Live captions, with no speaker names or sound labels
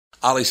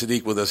Ali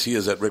Siddiq with us. He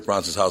is at Rick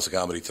Bronson's House of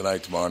Comedy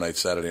tonight, tomorrow night,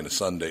 Saturday, and a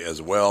Sunday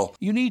as well.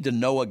 You need to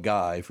know a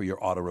guy for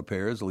your auto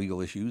repairs,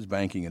 legal issues,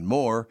 banking, and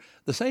more.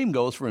 The same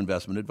goes for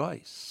investment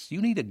advice.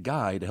 You need a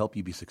guy to help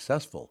you be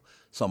successful,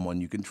 someone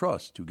you can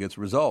trust, who gets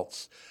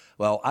results.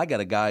 Well, I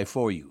got a guy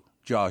for you,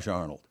 Josh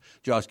Arnold.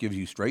 Josh gives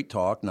you straight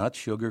talk, not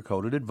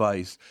sugar-coated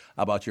advice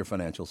about your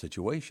financial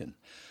situation.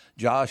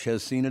 Josh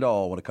has seen it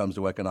all when it comes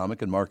to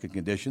economic and market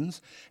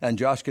conditions, and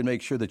Josh can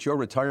make sure that your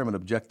retirement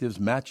objectives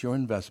match your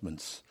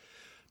investments.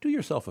 Do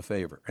yourself a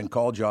favor and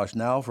call Josh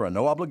now for a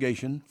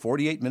no-obligation,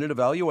 48-minute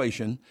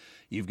evaluation.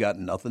 You've got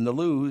nothing to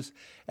lose,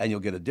 and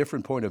you'll get a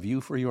different point of view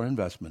for your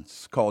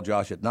investments. Call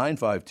Josh at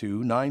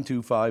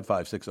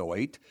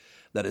 952-925-5608.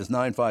 That is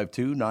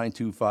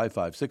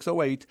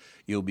 952-925-5608.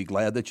 You'll be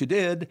glad that you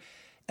did.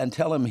 And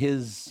tell him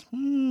his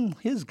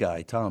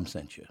guy, Tom,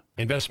 sent you.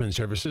 Investment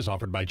services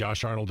offered by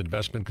Josh Arnold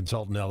Investment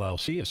Consultant,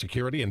 LLC, a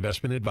security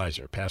investment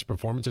advisor. Past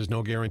performance is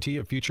no guarantee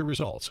of future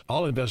results.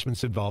 All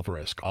investments involve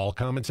risk. All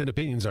comments and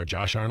opinions are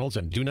Josh Arnold's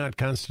and do not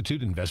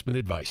constitute investment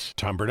advice.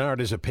 Tom Bernard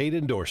is a paid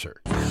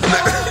endorser. Here you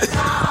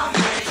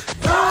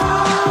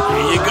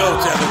go,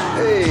 Tevin.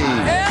 Hey.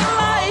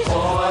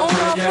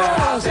 When you're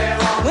out there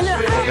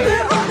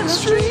on the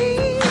street,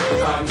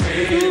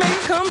 you may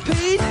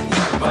compete.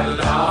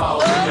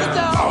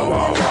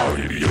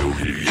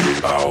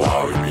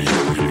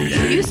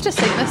 You used to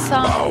sing this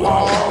song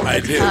all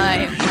the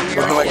time.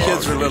 When my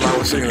kids were little, I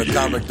was singing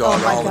Atomic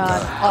Dog all the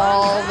time.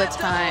 All the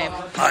time.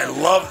 I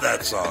love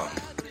that song.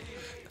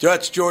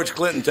 That's George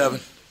Clinton,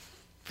 Tevin.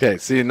 Okay,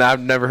 see, now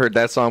I've never heard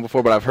that song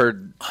before, but I've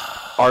heard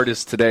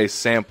artists today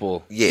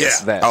sample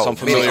that. So I'm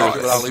familiar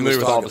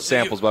with all the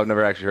samples, but I've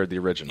never actually heard the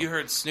original. You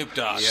heard Snoop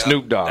Dogg. Yeah.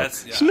 Snoop Dogg.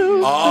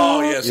 Snoop.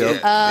 Oh, yes.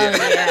 Yep.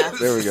 Yeah.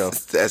 There we go.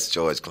 That's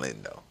George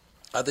Clinton, though.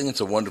 I think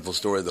it's a wonderful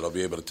story that I'll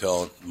be able to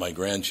tell my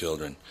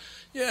grandchildren.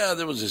 Yeah,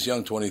 there was this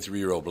young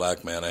 23-year-old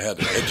black man. I had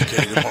to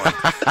educate him on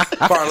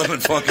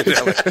Parliament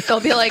Funkadelic. They'll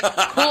be like,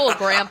 cool,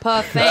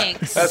 Grandpa,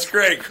 thanks. That's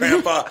great,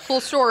 Grandpa. Full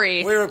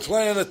story. We were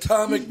playing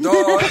Atomic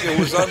Dog. It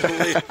was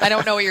unbelievable. I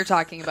don't know what you're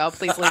talking about.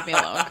 Please leave me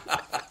alone.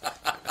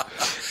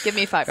 Give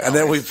me $5. And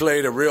then we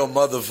played A Real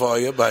Mother for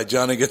You by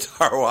Johnny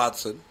Guitar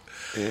Watson.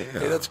 Yeah.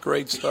 Hey, that's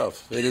great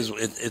stuff. It is.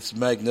 It's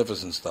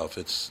magnificent stuff.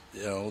 It's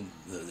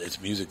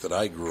it's music that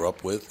I grew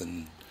up with,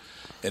 and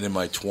in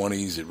my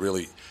 20s, it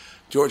really.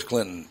 George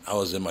Clinton. I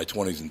was in my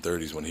 20s and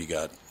 30s when he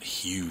got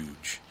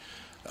huge.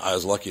 I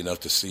was lucky enough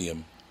to see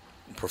him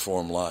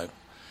perform live,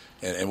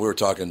 and we were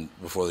talking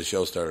before the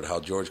show started how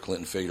George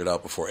Clinton figured it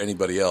out before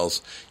anybody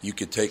else. You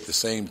could take the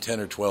same 10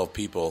 or 12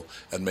 people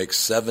and make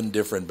 7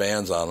 different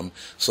bands on them,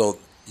 so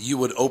you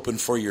would open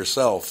for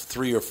yourself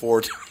 3 or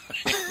 4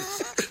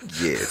 times.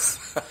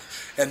 Yes.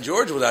 And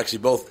George was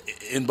actually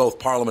in both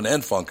Parliament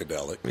and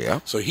Funkadelic. Yeah.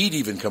 So he'd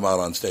even come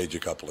out on stage a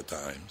couple of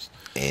times.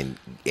 And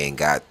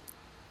got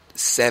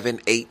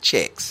 7-8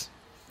 checks.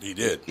 He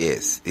did.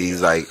 Yes.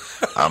 He's like,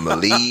 I'm a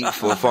lead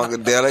for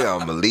Funkadelic.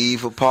 I'm a lead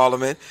for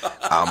Parliament.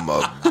 I'm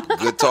a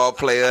guitar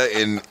player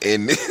in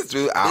this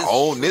group. I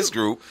own this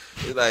group.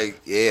 It's like,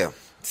 yeah.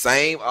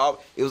 Same.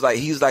 It was like,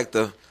 he's like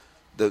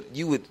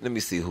you would, let me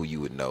see who you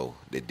would know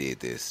that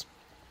did this.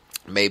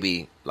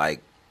 Maybe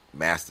like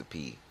Master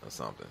P or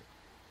something.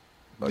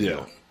 But,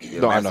 yeah.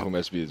 I know who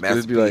Master P is.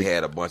 Master P like,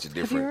 had a bunch of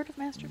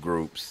different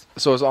groups.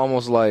 So it's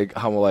almost like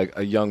how like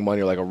a Young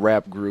Money or like a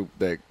rap group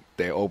that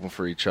they open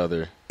for each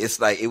other.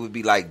 It's like it would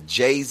be like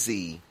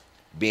Jay-Z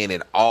being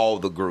in all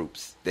the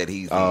groups that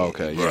he's in. Oh,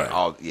 okay.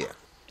 Yeah.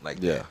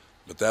 Right. That.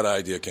 But that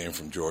idea came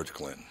from George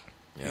Clinton.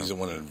 Yeah. He's the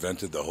one that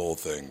invented the whole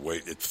thing.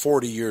 It's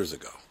 40 years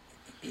ago.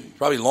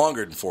 Probably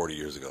longer than 40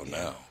 years ago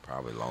now.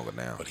 Probably longer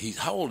now. But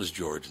how old is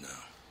George now?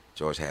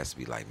 George has to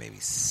be like maybe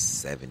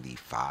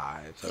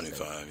 75.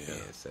 75, yeah.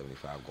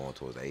 75 going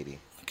towards 80.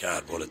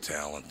 God, what a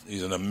talent.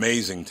 He's an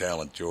amazing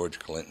talent, George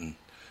Clinton.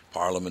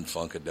 Parliament,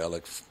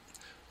 Funkadelic,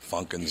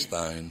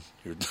 Funkenstein.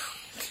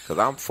 Because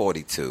I'm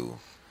 42,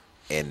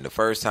 and the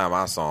first time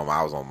I saw him,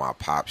 I was on my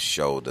pop's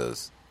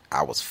shoulders.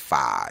 I was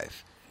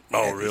 5.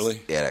 Oh,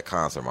 really? At a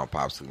concert. My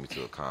pops took me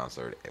to a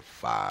concert at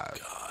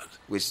 5. God.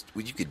 Which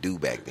you could do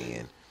back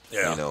then.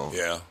 Yeah, you know?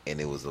 yeah. And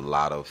it was a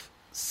lot of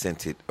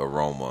scented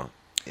aroma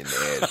in the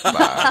air.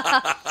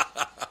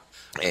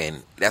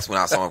 And that's when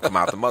I saw him come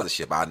out the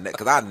mothership.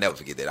 Because I'll never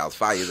forget that. I was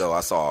 5 years old.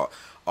 I saw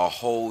a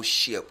whole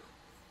ship.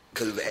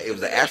 Because it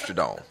was the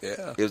Astrodome.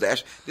 Yeah. It was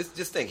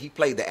just think, he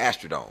played the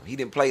Astrodome. He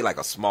didn't play like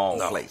a small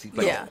place. He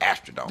played the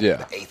Astrodome,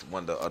 the 8th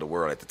wonder of the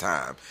world at the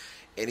time.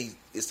 And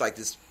it's like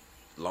this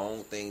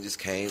long thing just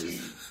came.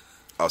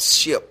 A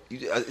ship.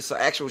 It's an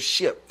actual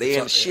ship. They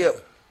in the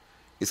ship.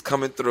 It's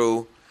coming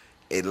through.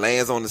 It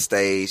lands on the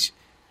stage.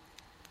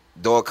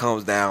 Door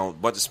comes down.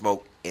 Bunch of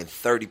smoke. And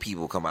 30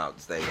 people come out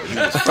the stage.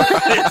 It's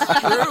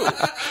true.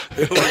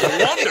 It was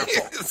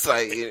wonderful. It's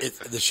like,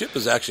 the ship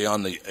is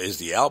actually is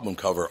the album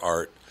cover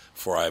art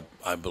for I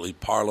believe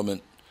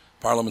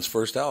Parliament's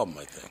first album,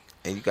 I think.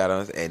 And you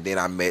got and then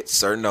I met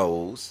Sir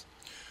Nose.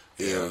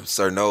 Yeah,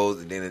 Sir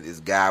Nose, and then this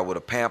guy with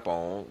a pamper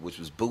on, which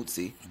was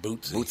Bootsy.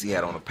 Bootsy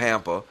had on a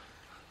pamper,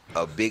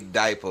 a big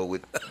diaper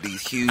with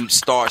these huge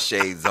star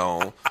shades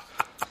on.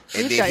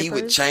 And then he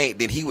would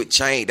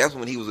change. That's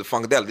when he was with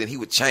Funkadelic. Then he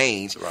would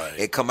change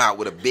and come out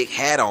with a big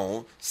hat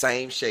on,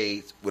 same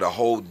shades, with a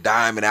whole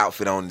diamond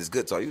outfit on his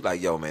guitar. You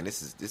like, yo, man,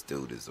 this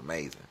dude is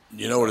amazing.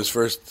 You know what his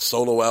first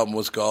solo album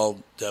was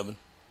called, Devin?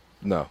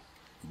 No.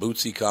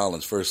 Bootsy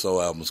Collins' first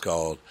solo album was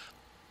called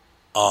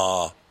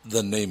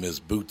The Name is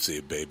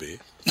Bootsy, Baby.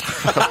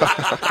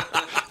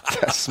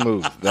 That's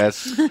smooth.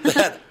 That's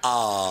that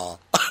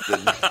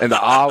and the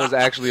was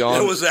actually on.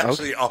 It was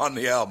actually on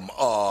the album.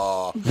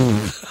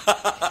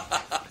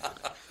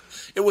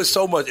 It was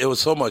so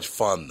much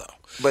fun though.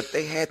 But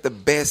they had the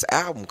best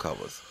album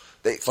covers.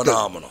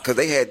 Phenomenal. Because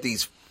they had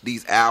these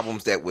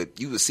albums that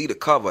you would see the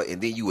cover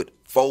and then you would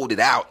fold it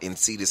out and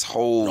see this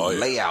whole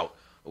layout.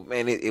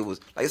 Man, it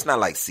was like, it's not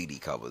like CD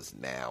covers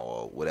now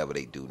or whatever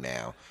they do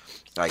now.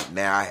 Like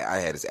now, I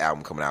had this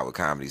album coming out with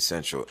Comedy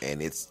Central,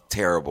 and it's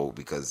terrible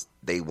because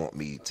they want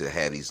me to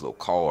have these little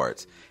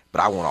cards, but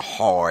I want a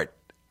hard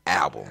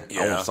album.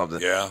 I want something.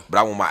 Yeah. But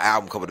I want my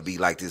album cover to be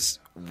like this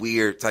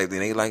weird type thing.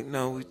 They like,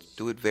 no, we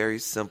do it very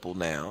simple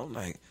now. I'm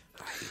like,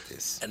 I hate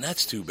this. And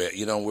that's too bad.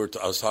 You know,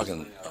 I was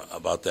talking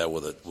about that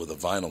with a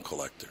vinyl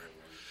collector,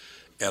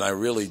 and I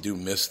really do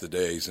miss the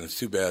days. And it's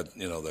too bad,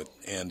 you know, that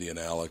Andy and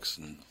Alex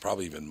and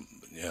probably even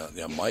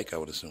Mike, I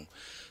would assume,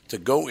 to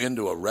go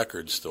into a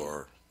record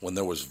store. When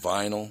there was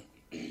vinyl,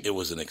 it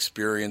was an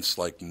experience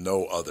like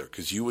no other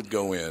because you would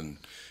go in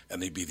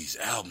and there'd be these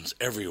albums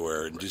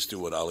everywhere and just do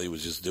what Ali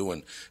was just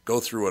doing,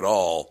 go through it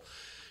all,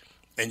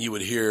 and you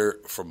would hear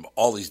from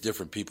all these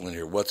different people in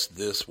here, what's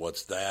this,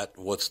 what's that,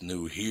 what's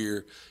new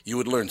here. You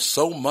would learn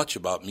so much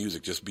about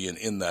music just being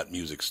in that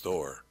music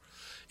store.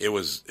 It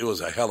was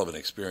a hell of an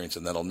experience,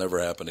 and that'll never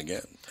happen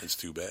again. It's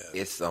too bad.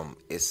 It's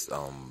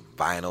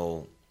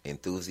vinyl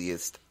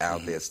enthusiasts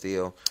out there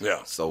still.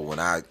 Yeah. So when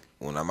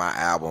my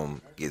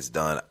album gets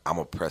done, I'm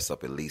gonna press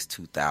up at least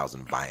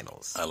 2,000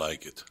 vinyls. I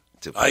like it.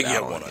 I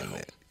get one.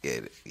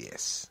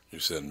 Yes. You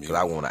send me.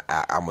 Because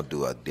I'm gonna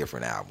do a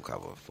different album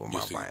cover for my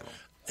vinyl.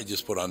 I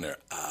just put on there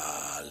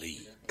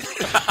Ali.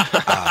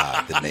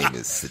 The name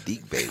is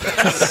Siddiq, baby.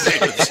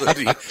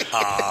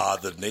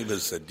 The name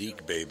is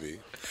Siddiq, baby.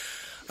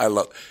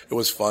 It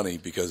was funny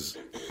because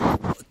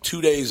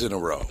 2 days in a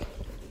row.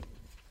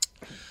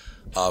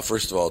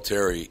 First of all,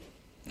 Terry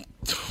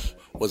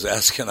was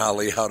asking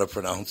Ali how to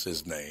pronounce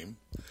his name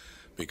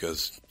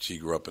because she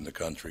grew up in the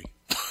country.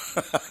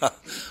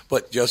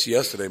 But just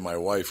yesterday, my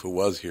wife, who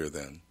was here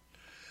then,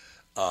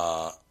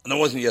 no, it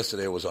wasn't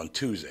yesterday, it was on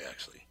Tuesday,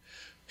 actually.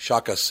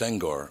 Shaka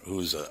Senghor,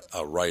 who's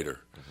a writer.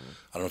 Mm-hmm.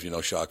 I don't know if you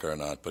know Shaka or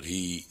not, but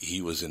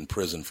he was in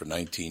prison for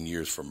 19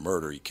 years for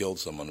murder. He killed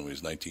someone when he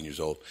was 19 years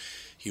old.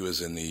 He was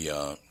he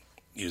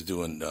was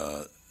doing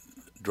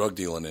drug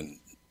dealing in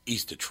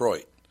East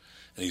Detroit.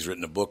 And he's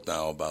written a book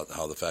now about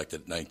how the fact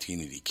that at 19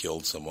 he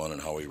killed someone and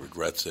how he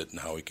regrets it and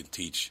how he can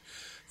teach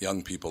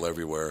young people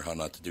everywhere how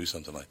not to do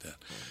something like that.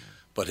 Mm-hmm.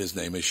 But his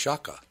name is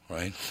Shaka,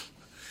 right?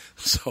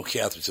 So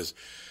Catherine says,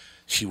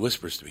 she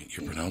whispers to me,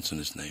 "You're pronouncing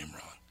his name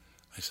wrong."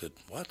 I said,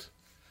 "What?"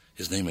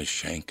 "His name is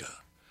Shanka."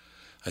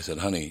 I said,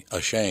 "Honey, a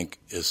shank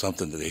is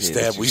something that they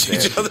stab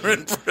each other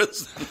in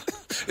prison.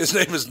 His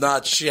name is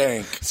not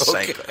Shank."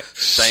 Okay.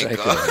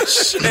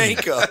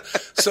 Shanka.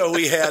 So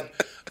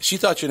she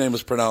thought your name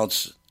was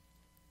pronounced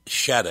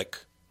Siddiq.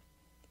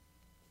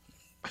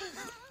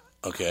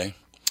 Okay.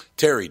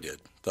 Terry did.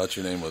 Thought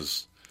your name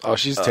was... Oh,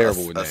 she's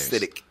terrible with names.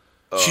 Siddiq.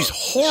 She's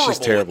horrible She's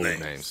terrible with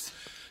names.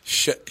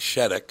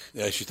 Siddiq.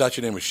 Yeah, she thought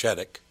your name was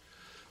Siddiq.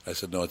 I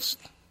said, no, it's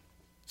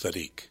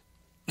Siddiq.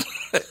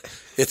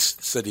 It's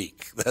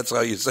Siddiq. That's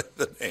how you say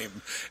the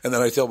name. And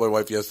then I tell my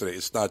wife yesterday,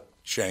 it's not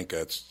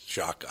Shanka, it's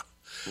Shaka.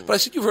 But I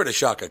said, you've heard of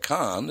Shaka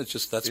Khan. It's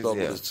just that's spelled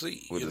with a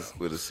C.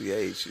 With a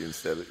CH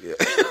instead of,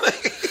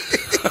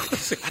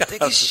 I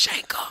think it's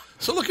Shanka.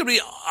 So look at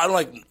me. I'm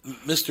like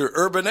Mr.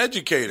 Urban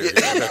Educator.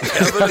 I got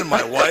Kevin and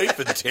my wife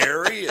and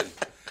Terry. And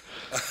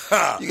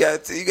you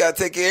got to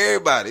take care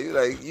of everybody.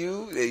 Like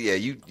you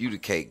the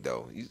cake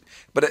though.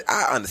 But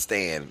I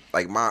understand.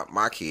 Like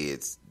my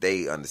kids,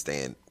 they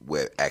understand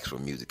where actual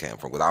music came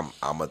from. Because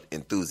I'm an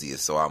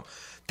enthusiast, so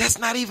that's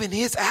not even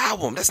his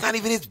album. That's not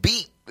even his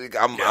beat. Like,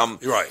 I'm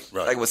right.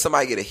 Like when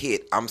somebody get a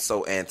hit, I'm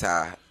so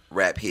anti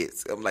rap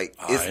hits. I'm like,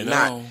 it's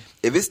not.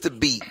 If it's the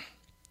beat,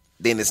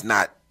 then it's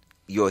not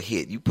your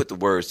hit. You put the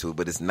words to it,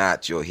 but it's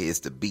not your hit. It's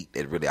the beat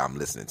that really I'm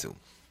listening to.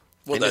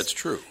 Well, that's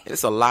true. And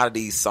it's a lot of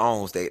these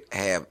songs that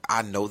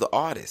I know the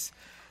artist.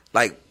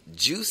 Like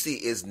Juicy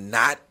is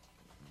not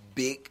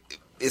big.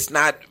 It's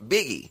not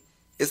Biggie.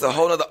 It's a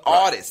whole other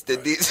artist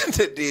that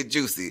did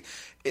Juicy.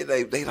 And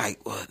they like,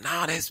 well,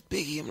 no, that's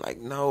Biggie. I'm like,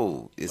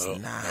 no, it's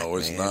not. No,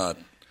 it's not.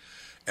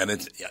 And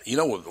it's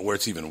where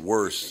it's even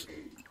worse.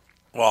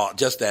 Well,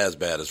 just as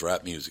bad as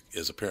rap music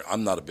is. Apparently,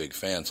 I'm not a big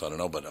fan, so I don't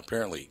know. But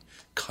apparently,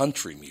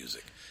 country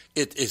music,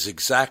 it is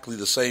exactly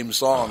the same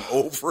song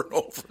over and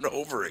over and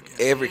over again.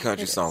 Every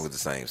country song is the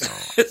same song.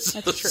 It's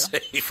the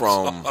same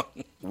From song.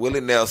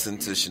 Willie Nelson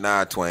to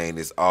Shania Twain,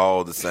 it's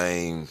all the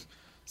same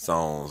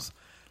songs.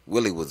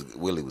 Willie was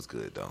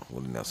good though.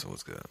 Willie Nelson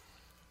was good.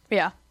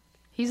 Yeah,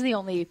 he's the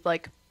only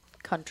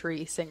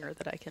country singer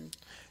that I can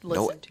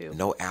listen to.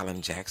 No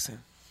Alan Jackson?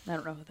 I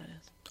don't know who that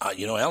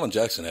is. Alan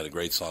Jackson had a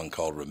great song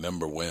called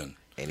 "Remember When."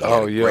 And he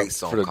had a great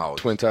song for the called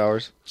Twin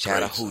Towers.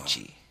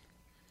 Chattahoochee.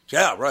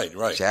 Yeah, right.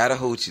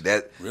 Chattahoochee.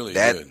 That good.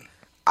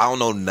 I don't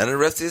know none of the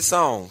rest of his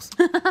songs,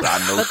 but I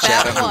know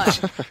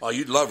Chattahoochee. Oh,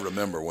 you'd love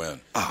 "Remember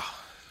When." Oh,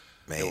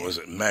 man, it was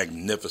a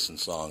magnificent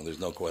song. There's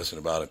no question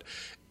about it.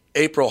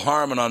 April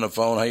Harmon on the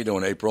phone. How you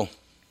doing, April?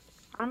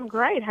 I'm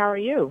great. How are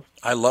you?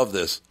 I love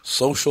this.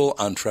 Social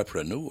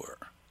entrepreneur.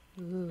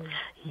 Ooh.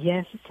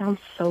 Yes, it sounds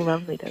so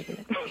lovely, doesn't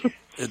it?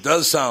 It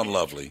does sound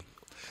lovely.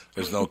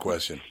 There's no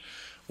question.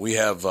 We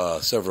have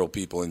several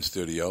people in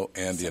studio,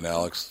 Andy and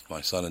Alex,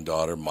 my son and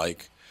daughter,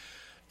 Mike,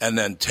 and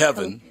then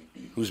Tevin,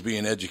 who's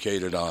being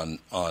educated on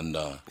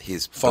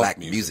his funk black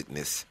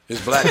musicness.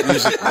 His black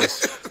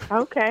musicness.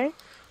 Okay.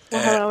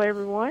 Well, hello,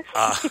 everyone.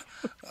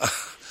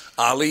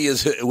 Ali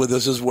is with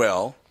us as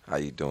well. How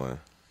you doing?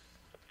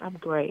 I'm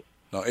great.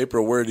 Now,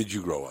 April, where did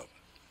you grow up?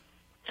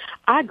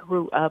 I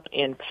grew up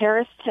in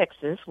Paris,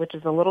 Texas, which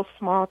is a little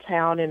small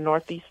town in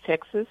northeast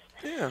Texas.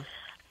 Yeah.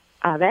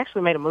 They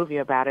actually made a movie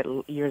about it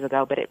years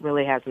ago, but it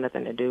really has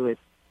nothing to do with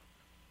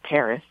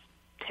Paris,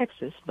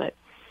 Texas. But,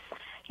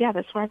 yeah,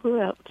 that's where I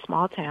grew up,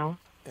 small town.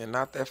 And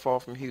not that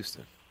far from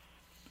Houston.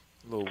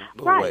 Little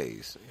right.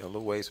 ways. A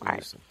little ways from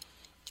Houston.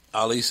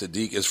 Ali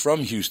Siddiq is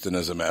from Houston,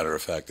 as a matter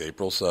of fact,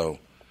 April. So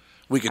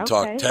we can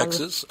talk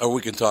Texas, or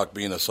we can talk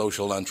being a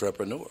social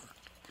entrepreneur.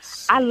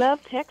 I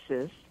love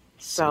Texas.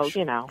 So,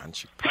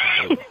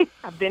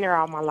 I've been here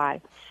all my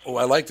life. Oh,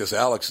 I like this.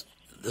 Alex,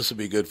 this would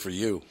be good for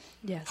you.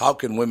 Yes. How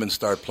can women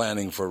start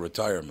planning for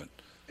retirement?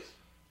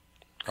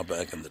 How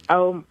back in the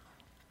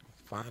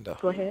find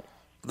out. Go ahead.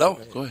 No,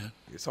 go ahead.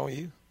 It's on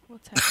you.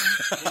 What's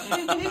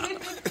happening?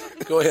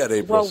 Go ahead,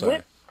 April.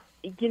 Well,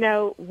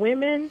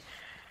 women,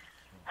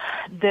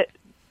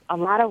 a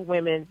lot of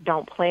women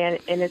don't plan,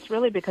 and it's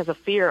really because of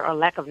fear or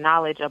lack of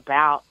knowledge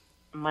about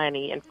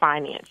money and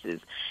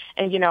finances.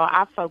 And,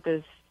 I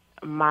focus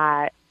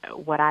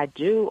what I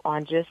do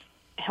on just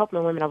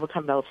helping women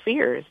overcome those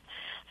fears.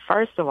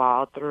 First of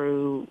all,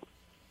 through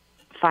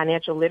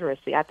financial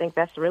literacy. I think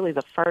that's really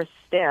the first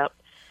step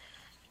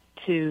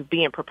to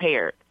being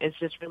prepared. It's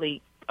just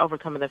really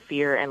overcoming the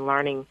fear and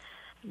learning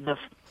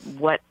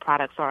what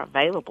products are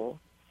available.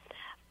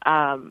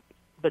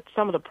 But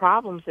some of the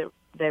problems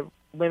that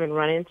women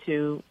run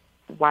into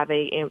why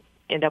they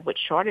end up with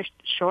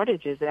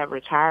shortages at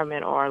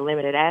retirement or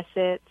limited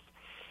assets,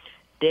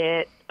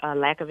 debt,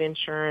 lack of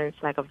insurance,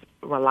 lack of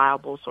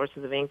reliable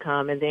sources of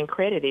income, and then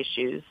credit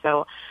issues.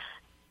 So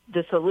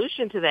the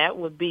solution to that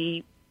would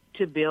be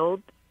to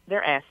build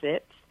their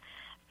assets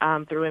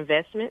through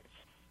investments,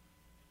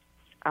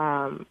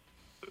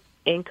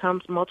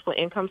 multiple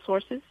income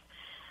sources,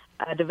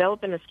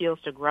 developing the skills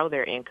to grow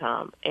their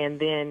income, and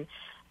then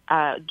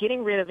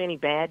getting rid of any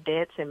bad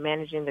debts and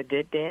managing the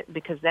good debt,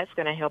 because that's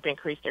going to help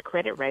increase their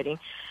credit rating.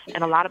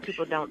 And a lot of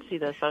people don't see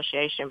the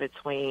association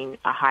between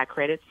a high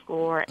credit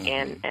score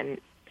and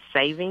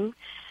saving.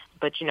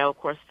 But, of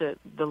course, the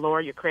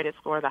lower your credit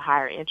score, the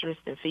higher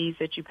interest and fees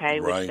that you pay,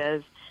 which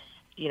does,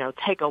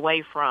 take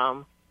away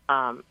from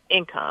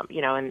income.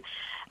 And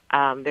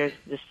there's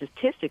the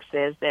statistic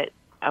says that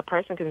a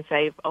person can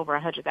save over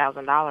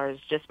 $100,000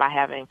 just by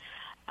having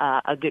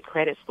a good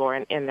credit score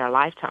in their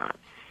lifetime.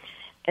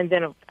 And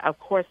then, of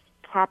course,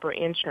 proper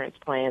insurance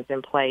plans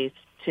in place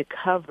to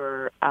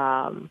cover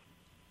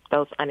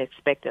those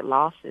unexpected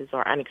losses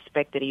or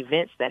unexpected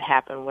events that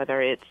happen,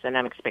 whether it's an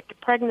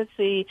unexpected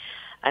pregnancy,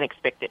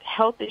 unexpected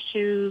health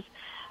issues,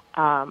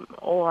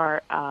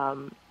 or,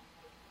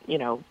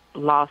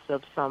 loss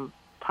of some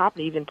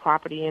property, even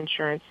property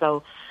insurance.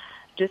 So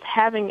just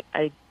having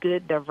a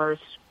good,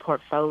 diverse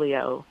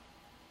portfolio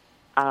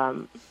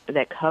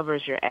that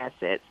covers your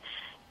assets,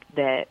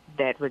 that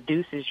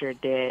reduces your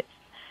debt,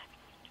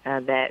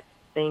 that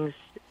things,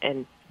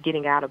 and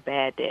getting out of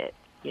bad debt,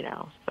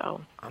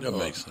 so. That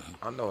makes sense.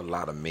 I know a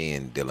lot of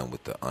men dealing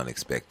with the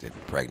unexpected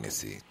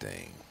pregnancy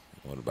thing.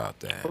 What about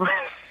that?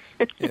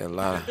 Yeah, a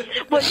lot of.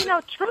 Well,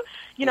 true.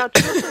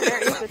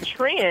 There is a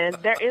trend.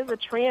 There is a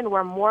trend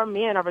where more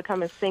men are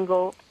becoming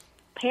single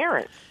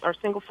parents or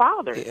single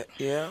fathers.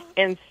 Yeah.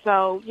 And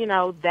so,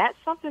 that's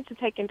something to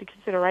take into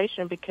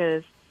consideration,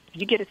 because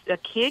you get a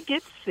kid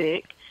gets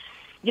sick,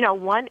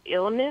 one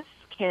illness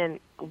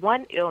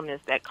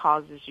that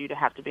causes you to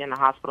have to be in the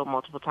hospital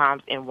multiple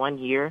times in 1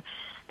 year,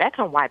 that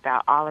can wipe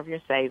out all of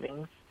your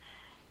savings.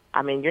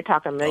 I mean, you're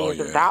talking millions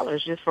of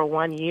dollars just for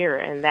 1 year,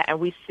 and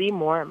we see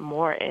more and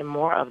more and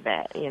more of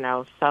that.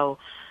 So,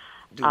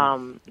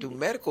 do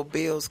medical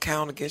bills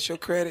count against your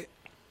credit?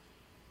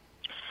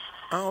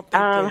 I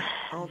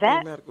don't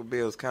think medical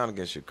bills count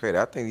against your credit.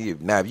 I think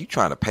if you're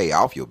trying to pay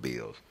off your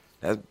bills,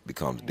 that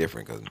becomes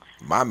different, because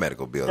my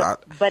medical bills.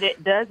 But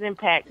it does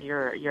impact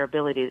your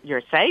ability,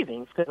 your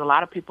savings, because a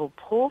lot of people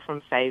pull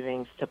from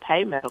savings to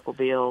pay medical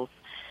bills.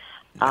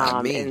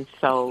 And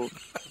so,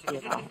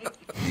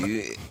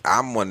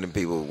 I'm one of the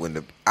people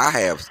I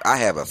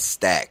have a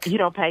stack. You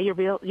don't pay your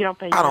bill. You don't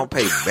pay. I don't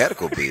pay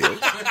medical bills.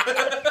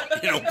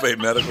 You don't pay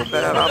medical bills?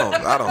 Man,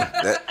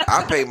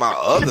 I pay my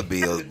other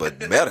bills, but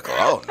medical,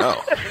 oh no.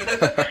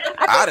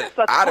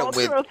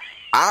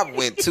 I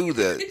went to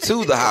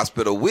the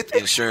hospital with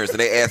insurance, and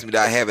they asked me, did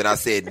I have it? I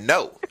said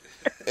no.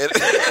 And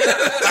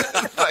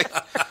like,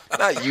 I'm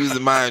not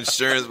using my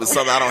insurance with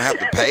something I don't have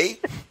to pay.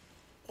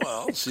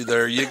 Well, see,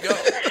 there you go.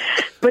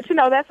 But,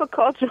 that's a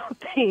cultural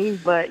thing,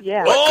 but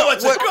yeah.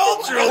 It's a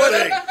cultural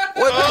thing.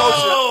 What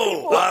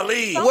culture?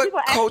 Ali. Some people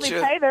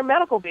actually pay their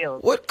medical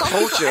bills. What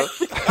culture?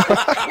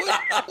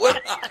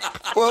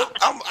 Well,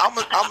 I'm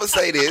gonna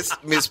say this,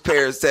 Miss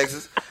Paris,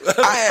 Texas.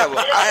 I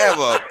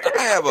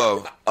have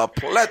a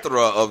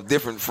plethora of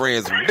different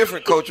friends from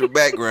different cultural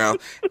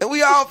backgrounds, and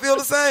we all feel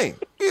the same.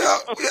 We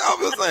all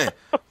feel the same.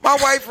 My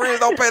white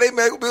friends don't pay their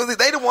medical bills.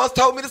 They the ones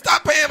told me to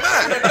stop paying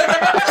mine.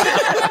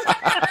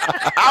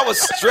 I was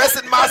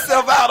stressing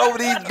myself out over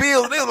these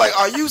bills. And they was like,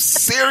 "Are you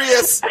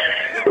serious?"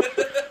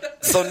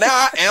 So now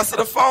I answer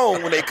the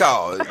phone when they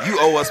call. You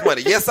owe us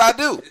money. Yes, I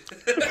do.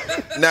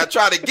 Now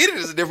trying to get it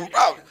is a different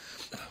problem.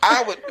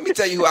 Let me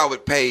tell you who I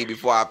would pay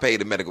before I pay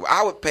the medical.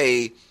 I would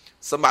pay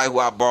somebody who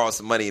I borrowed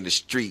some money in the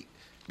street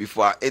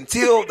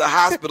until the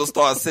hospital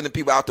starts sending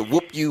people out to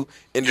whoop you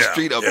in the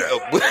street.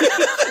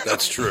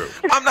 That's true.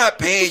 I'm not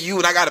paying you,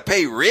 and I got to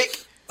pay Rick.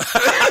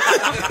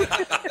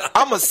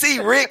 I'm gonna see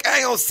Rick. I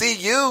ain't gonna see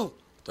you.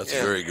 That's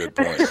a very good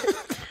point.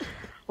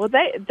 Well,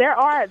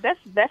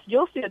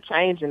 you'll see a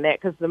change in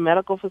that because the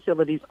medical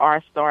facilities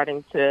are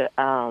starting to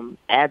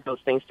add those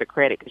things to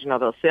credit because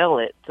they'll sell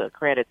it to a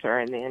creditor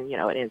and then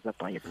it ends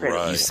up on your credit.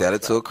 Right. You sell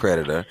it to a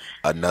creditor,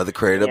 another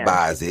creditor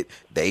buys it,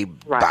 they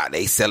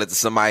sell it to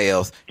somebody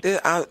else.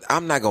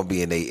 I'm not gonna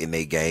be in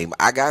their game.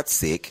 I got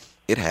sick.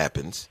 It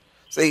happens.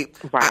 See,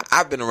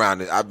 I've been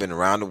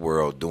around the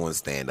world doing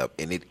stand-up,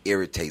 and it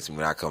irritates me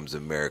when I come to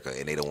America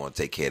and they don't want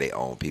to take care of their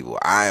own people.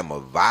 I am a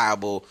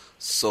viable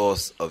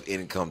source of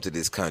income to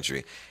this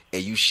country,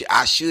 and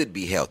I should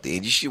be healthy,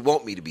 and you should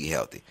want me to be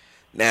healthy.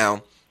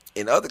 Now,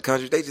 in other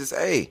countries, they just,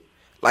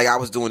 like I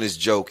was doing this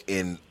joke,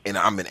 and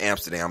I'm in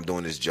Amsterdam, I'm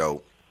doing this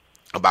joke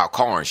about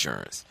car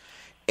insurance,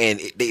 and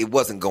it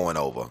wasn't going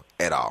over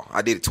at all.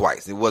 I did it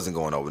twice. It wasn't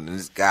going over, and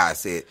this guy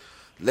said,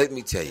 let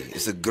me tell you,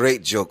 it's a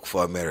great joke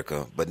for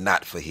America, but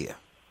not for here.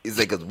 It's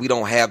like because we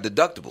don't have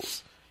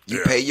deductibles.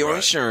 You pay your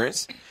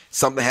insurance.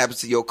 Something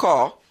happens to your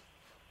car,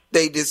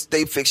 they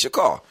fix your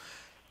car.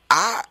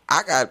 I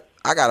got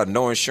a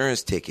no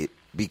insurance ticket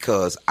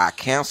because I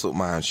canceled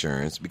my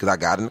insurance because I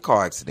got in a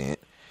car accident,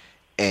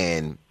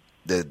 and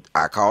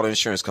I called the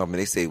insurance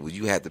company. They said, well,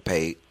 you had to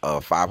pay a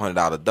 $500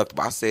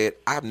 deductible. I said,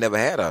 I've never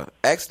had an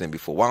accident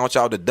before. Why don't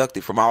y'all deduct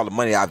it from all the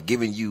money I've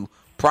given you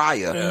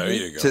prior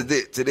to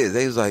this?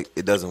 They was like,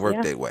 it doesn't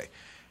work that way.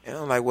 And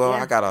I'm like, well,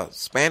 I got a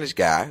Spanish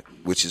guy,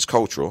 which is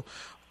cultural,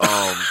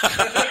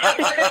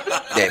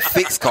 that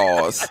fix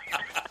cars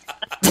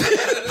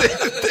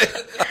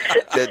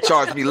that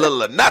charge me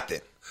little or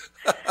nothing.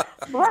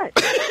 Right.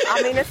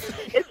 I mean,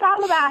 it's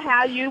all about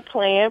how you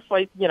plan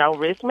for,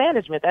 risk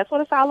management. That's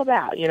what it's all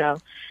about,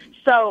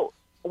 So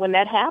when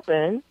that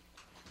happened,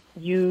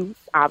 you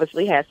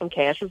obviously had some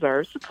cash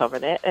reserves to cover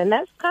that. And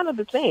that's kind of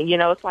the thing.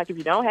 It's like if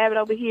you don't have it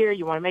over here,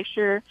 you want to make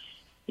sure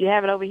you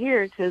have it over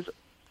here because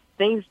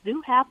things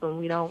do happen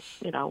we don't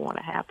want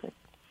to happen.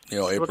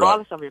 April,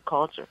 regardless of your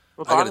culture.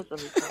 I got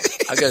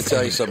to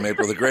tell you something,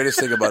 April. The greatest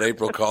thing about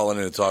April calling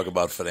in to talk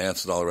about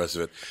finance and all the rest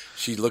of it,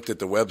 she looked at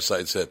the website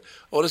and said,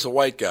 oh, this is a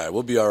white guy.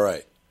 We'll be all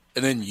right.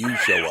 And then you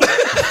show up.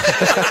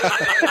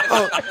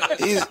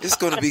 It's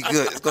going to be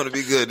good. It's going to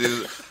be good.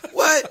 Dude.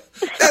 What?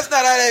 That's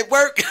not how that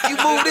work. You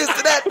move this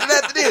to that to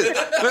that to this.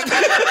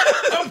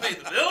 Don't pay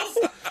the bills.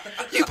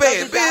 You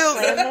paying bills?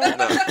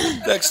 No.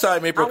 Next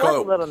time, April, I was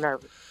a little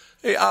nervous.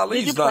 Hey,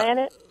 Ali's did you plan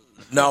it?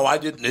 No, I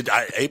didn't.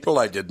 April,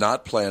 I did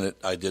not plan it.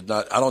 I did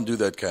not. I don't do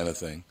that kind of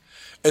thing.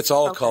 It's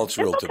all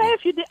cultural it's to me.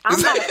 If you did.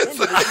 I'm not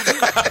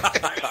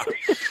offended.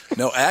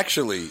 No,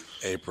 actually,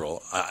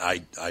 April,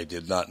 I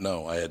did not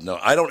know. I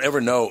don't ever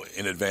know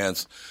in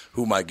advance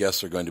who my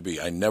guests are going to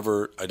be. I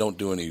don't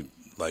do any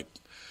like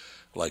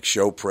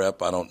show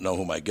prep. I don't know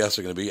who my guests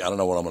are going to be. I don't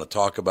know what I'm going to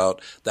talk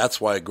about.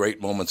 That's why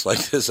great moments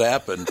like this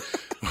happen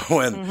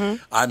when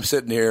I'm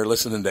sitting here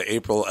listening to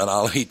April and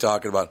Ali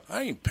talking about,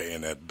 I ain't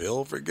paying that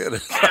bill. Forget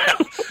it.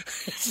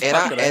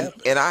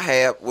 and I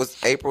have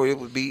with April. It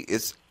would be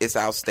it's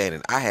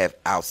outstanding. I have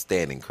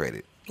outstanding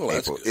credit. Oh,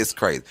 April, it's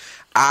crazy.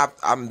 I'm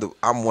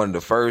one of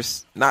the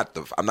first. I'm not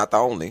the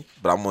only,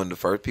 but I'm one of the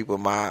first people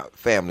in my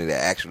family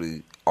that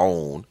actually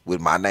own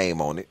with my name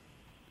on it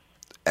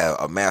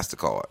a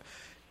MasterCard.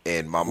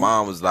 And my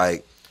mom was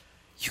like,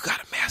 "You got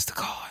a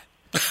MasterCard?"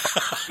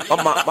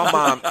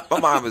 my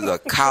mom is a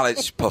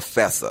college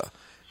professor,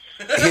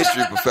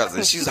 history professor.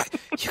 And she was like,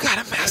 "You got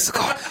a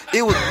MasterCard?"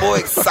 It was more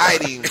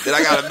exciting that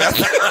I got a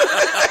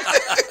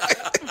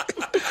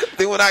MasterCard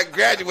than when I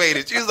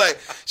graduated. She was like,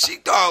 she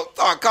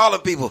started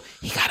calling people,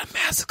 "He got a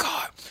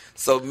MasterCard."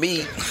 So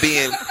me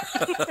being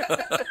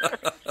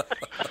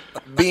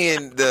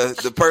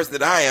the person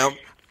that I am,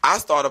 I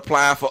started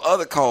applying for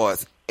other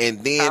cards.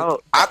 And then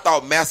I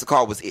thought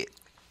MasterCard was it.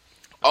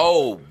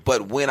 Oh,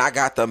 but when I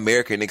got the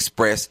American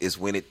Express is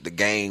when the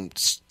game.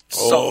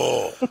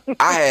 So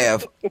I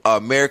have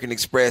American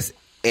Express,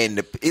 and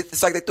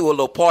it's like they threw a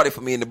little party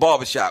for me in the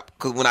barbershop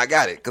because when I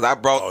got it, because I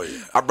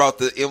brought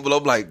the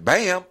envelope like,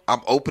 bam,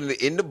 I'm opening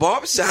it in the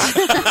barbershop.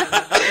 But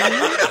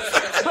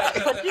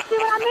you see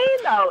what I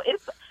mean, though?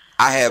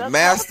 I have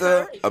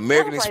Master,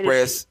 American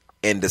Express,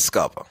 and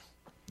Discover.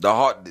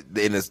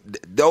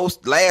 Those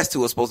last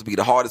two are supposed to be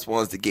the hardest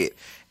ones to get.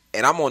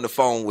 And I'm on the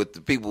phone with the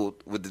people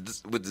with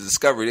the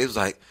Discovery. It was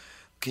like,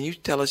 can you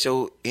tell us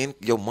your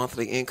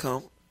monthly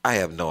income? I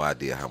have no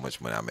idea how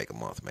much money I make a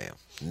month, ma'am.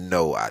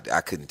 No idea.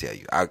 I couldn't tell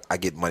you. I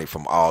get money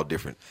from all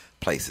different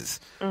places.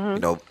 Mm-hmm. You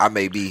know, I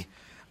may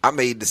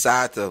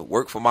decide to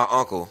work for my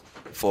uncle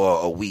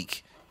for a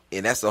week,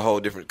 and that's a whole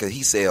different. Because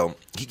he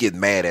gets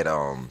mad at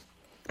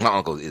my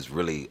uncle is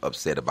really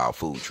upset about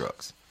food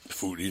trucks.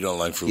 Food, he don't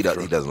like food. He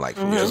doesn't like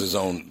food. Mm-hmm. He has his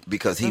own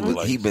because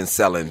he been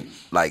selling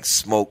like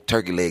smoked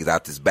turkey legs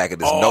out this back of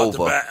this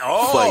Nova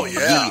for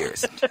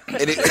years.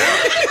 And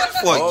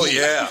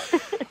yeah.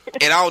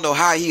 And I don't know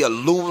how he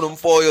aluminum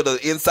foiled the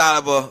inside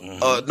of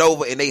a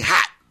Nova, and they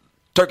hot.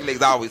 Turkey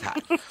legs are always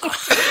hot.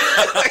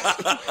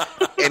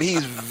 And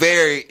he's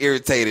very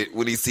irritated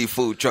when he see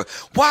food truck.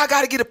 Why I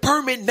got to get a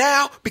permit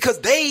now? Because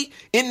they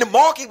in the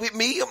market with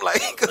me. I'm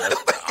like,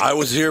 I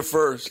was here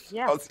first.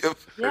 Yeah. I was here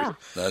first. Yeah.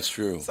 That's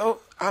true. So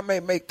I may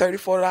make $30,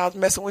 $40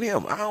 messing with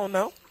him. I don't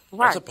know.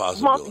 Right. That's a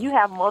possibility. You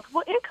have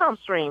multiple income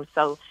streams,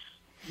 so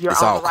you're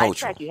It's on all the right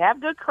cultural. track. You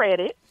have good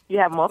credit. You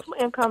have multiple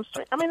income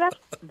streams. I mean,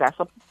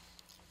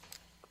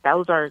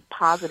 those are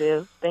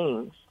positive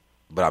things.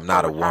 But I'm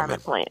not a woman.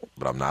 Retirement plan.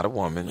 But I'm not a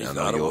woman. He's I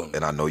not a know woman.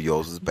 and I know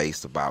yours is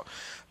based about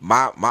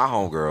my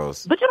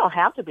homegirls. But you don't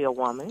have to be a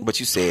woman. But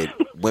you said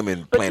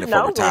women But planning you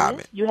know for retirement.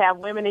 women. You have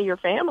women in your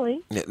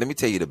family. Let me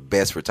tell you the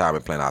best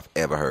retirement plan I've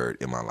ever heard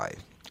in my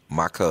life.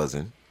 My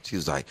cousin, she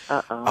was like,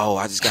 "Oh,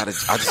 I just gotta."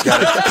 Why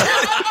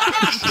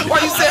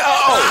you say,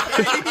 "Oh"?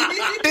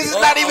 This is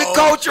not even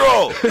cultural.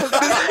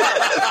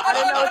 I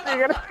didn't know what you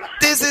were gonna.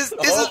 This is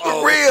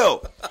for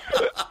real.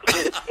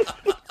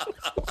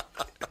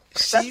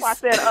 That's why I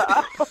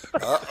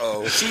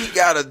said, She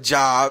got a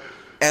job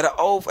at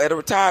a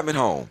retirement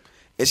home.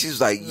 And she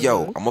was like,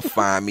 yo, I'm going to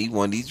find me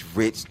one of these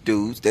rich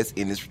dudes that's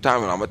in this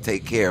retirement. I'm going to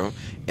take care of him,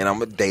 and I'm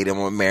going to date him,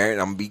 I'm going to marry him,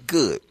 and I'm going to be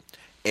good.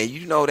 And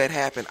you know that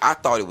happened. I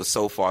thought it was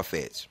so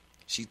far-fetched.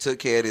 She took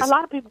care of this. a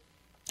lot of people.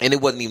 And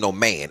it wasn't even no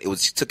man.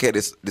 She took care of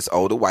this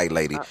older white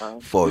lady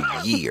for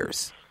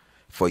years.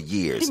 For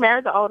years. She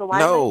married the older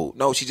white lady?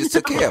 No, she just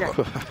took care of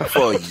her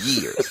for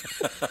years.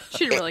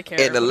 She didn't really care.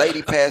 And the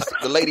lady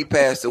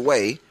passed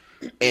away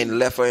and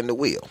left her in the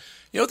wheel.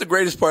 You know what the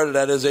greatest part of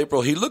that is,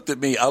 April? Ali looked at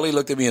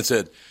me and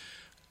said,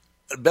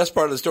 the best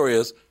part of the story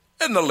is,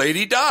 and the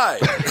lady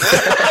died.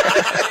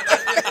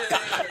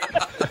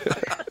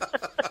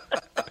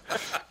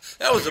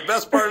 That was the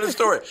best part of the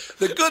story.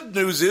 The good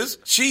news is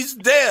she's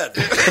dead.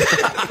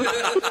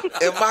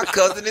 And my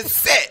cousin is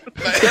set.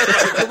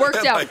 It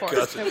worked out for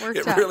her.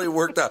 It really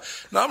worked out.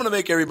 Now I'm going to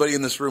make everybody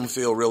in this room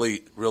feel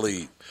really,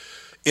 really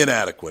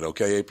inadequate.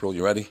 Okay, April,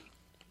 you ready?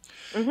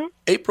 Mm-hmm.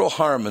 April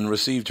Harmon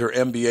received her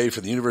MBA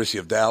from the University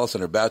of Dallas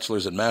and her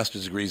bachelor's and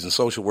master's degrees in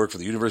social work from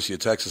the University of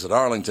Texas at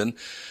Arlington.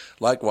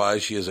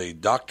 Likewise, she is a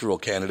doctoral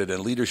candidate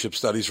in leadership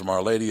studies from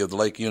Our Lady of the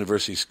Lake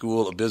University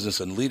School of Business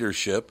and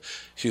Leadership.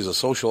 She is a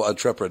social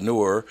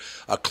entrepreneur,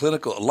 a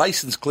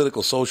licensed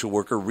clinical social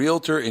worker,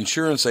 realtor,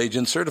 insurance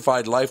agent,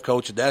 certified life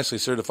coach, and nationally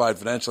certified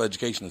financial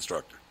education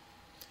instructor.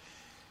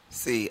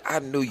 See, I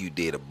knew you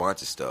did a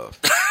bunch of stuff.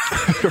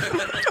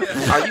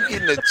 Are you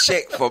getting a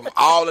check from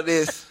all of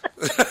this?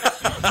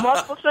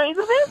 Multiple streams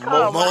of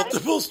income.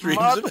 Multiple streams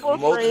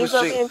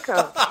of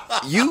income.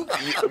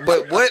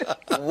 But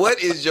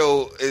what is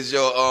your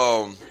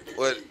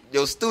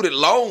student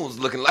loans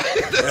looking like?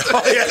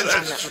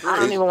 I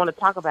don't even want to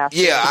talk about that.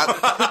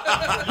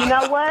 Yeah. You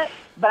know what?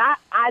 But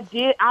I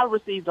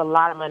received a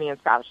lot of money in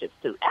scholarships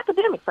too,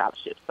 academic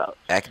scholarships. But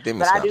I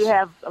do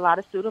have a lot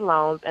of student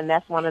loans, and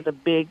that's one of the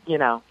big,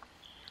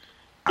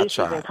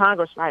 issues in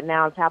Congress right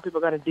now is how people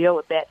are going to deal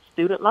with that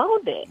student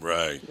loan debt.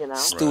 Right.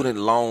 Student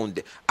loan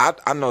debt.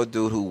 I know a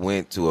dude who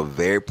went to a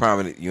very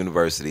prominent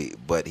university,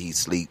 but he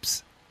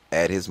sleeps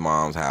at his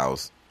mom's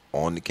house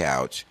on the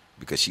couch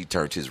because she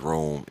turned his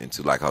room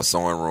into like her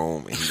sewing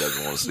room, and he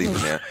doesn't want to sleep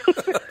in there.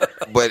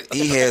 But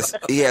he has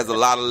a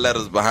lot of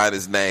letters behind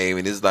his name,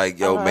 and it's like,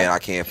 yo, man, I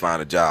can't find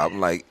a job.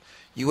 I'm like,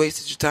 you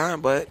wasted your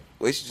time, bud.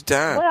 Wasted your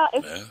time. Well,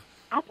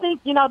 I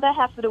think, that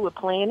has to do with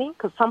planning,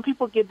 because some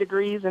people get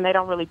degrees and they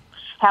don't really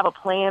have a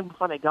plan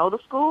before they go to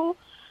school.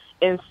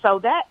 And so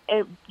that's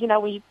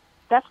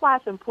why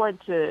it's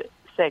important to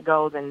set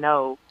goals and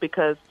know,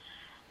 because,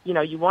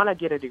 you want to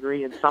get a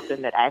degree in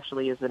something that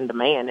actually is in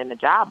demand in the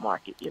job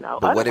market,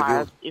 But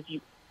otherwise,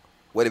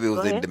 what if it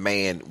was in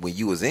demand when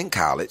you was in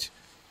college,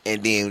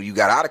 and then you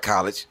got out of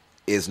college,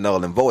 is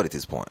null and void at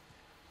this point?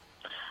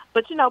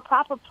 But,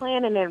 proper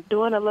planning and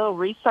doing a little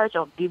research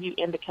will give you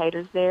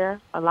indicators there.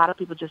 A lot of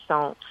people just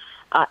don't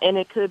And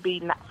it could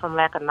be from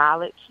lack of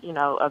knowledge,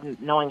 of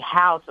knowing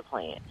how to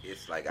plan.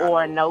 It's like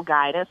or no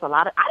guidance.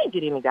 I didn't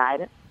get any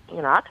guidance.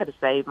 I could have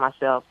saved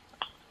myself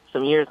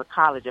some years of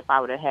college if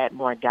I would have had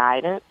more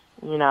guidance,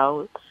 in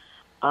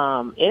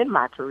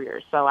my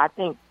career. So I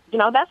think,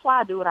 that's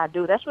why I do what I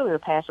do. That's really the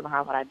passion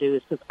behind what I do,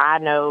 is because I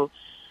know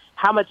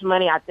how much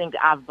money I think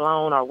I've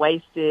blown or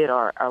wasted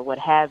or what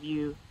have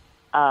you,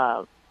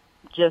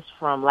 just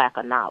from lack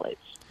of knowledge,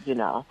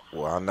 Well,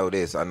 I know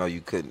this. I know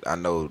you couldn't. I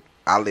know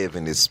I live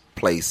in this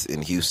place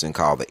in Houston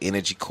called the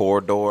Energy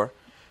Corridor,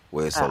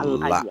 where it's a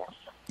lot. Yes.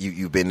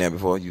 You've been there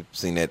before? You've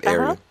seen that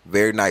area?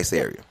 Very nice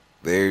area.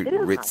 Very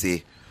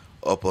ritzy,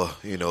 upper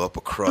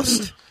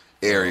crust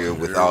area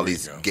with all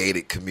these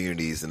gated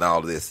communities and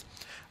all this.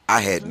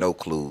 I had no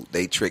clue.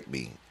 They tricked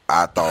me.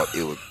 I thought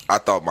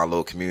my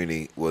little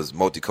community was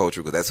multicultural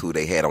because that's who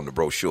they had on the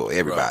brochure.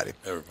 Everybody.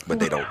 But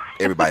they don't.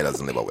 Everybody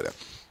doesn't live over there.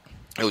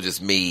 It was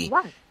just me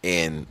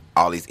and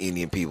all these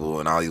Indian people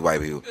and all these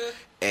white people.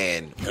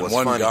 And what's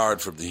one funny,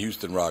 guard from the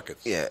Houston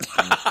Rockets. Yeah.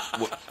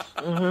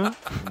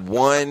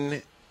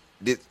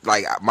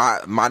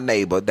 My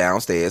neighbor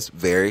downstairs,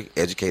 very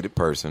educated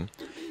person,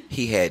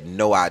 he had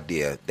no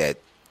idea that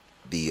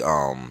the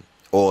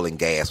oil and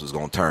gas was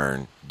going to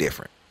turn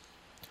different.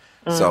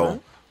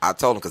 So I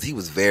told him, because he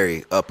was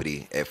very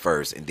uppity at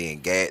first, and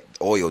then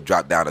oil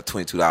dropped down to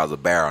 $22 a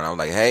barrel. And I was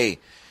like, hey,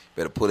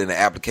 better put in an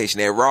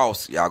application at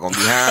Ross. Y'all going to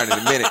be hiring in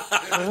a minute.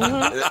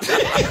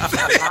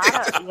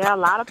 A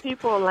lot of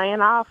people are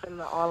laying off in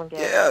the oil and gas.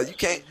 Yeah, you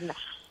can't.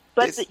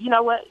 But you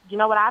know what?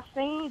 I've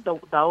seen?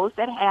 Those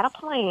that had a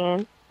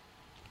plan,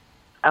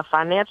 a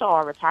financial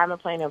or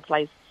retirement plan in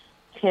place,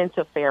 tend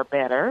to fare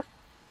better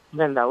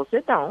than those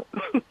that don't.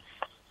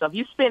 So if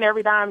you spend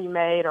every dime you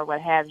made or what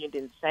have you,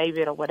 didn't save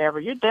it or whatever,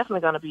 you're definitely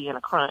going to be in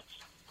a crunch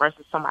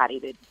versus somebody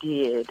that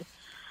did.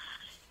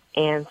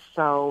 And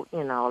so,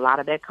 a lot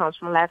of that comes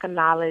from lack of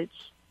knowledge,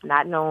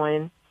 not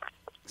knowing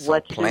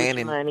what to do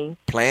with money.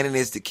 Planning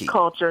is the key.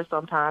 Culture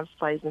sometimes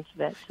plays into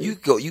that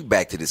too. You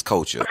back to this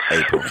culture,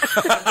 April.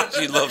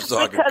 She loves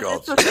talking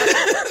culture.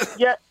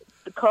 The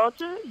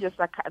culture,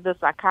 the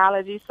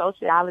psychology,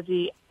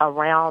 sociology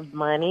around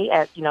money,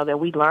 that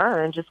we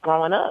learn just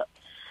growing up.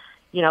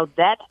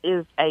 That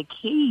is a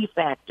key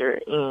factor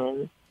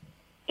in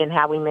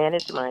how we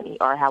manage money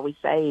or how we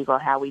save or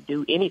how we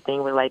do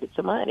anything related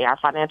to money, our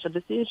financial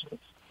decisions.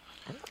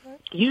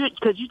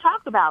 Because you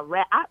talked about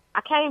rap.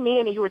 I came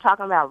in and you were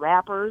talking about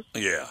rappers.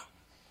 Yeah.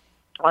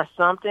 Or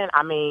something.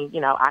 I mean,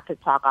 I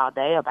could talk all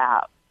day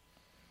about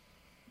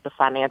the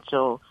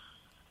financial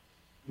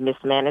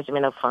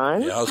mismanagement of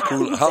funds. Yeah, how's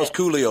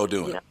Coolio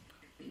doing?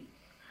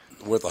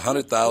 Worth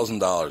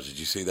 $100,000. Did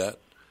you see that?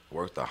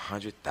 Worth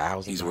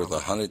 $100,000? He's worth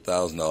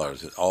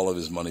 $100,000. All of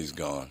his money's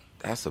gone.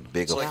 That's a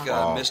big It's like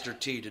Mr.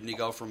 T. Didn't he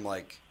go from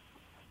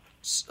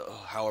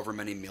however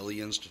many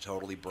millions to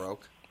totally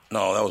broke?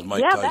 No, that was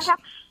Mike Tyson.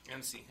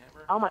 MC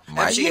Hammer. Oh my!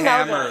 MC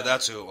Hammer,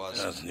 that's who it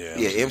was. Yeah,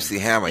 MC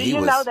Hammer. He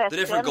was the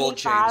different gold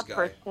chains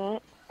guy. Do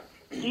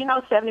you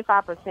know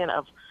 75%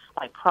 of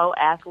pro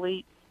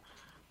athletes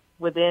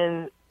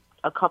within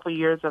a couple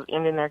years of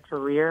ending their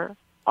career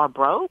are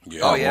broke?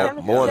 Yeah. Oh yeah,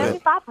 more than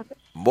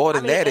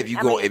 75%. That.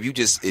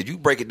 If you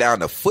break it down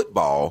to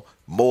football,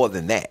 more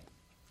than that.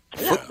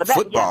 Yeah,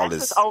 football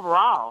is just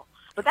overall,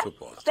 but that's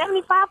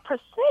 75%.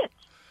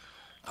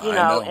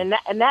 And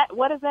that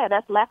what is that?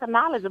 That's lack of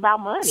knowledge about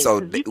money. So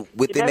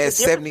within that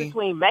 70,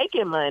 between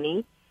making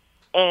money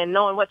and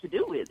knowing what to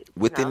do with it.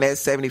 Within that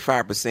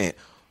 75%,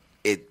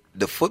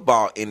 the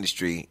football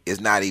industry is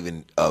not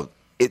even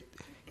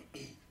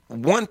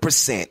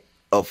 1%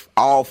 of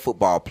all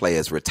football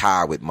players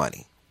retire with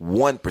money.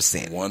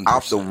 1%.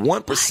 Out the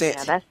 1%,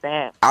 yeah, that's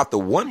bad. Out the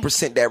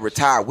 1% that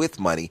retire with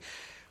money,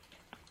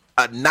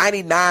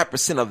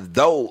 99% of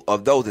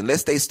those,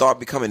 unless they start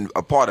becoming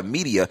a part of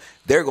media,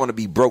 they're going to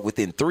be broke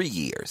within 3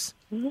 years.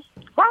 Mm-hmm.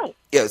 Right.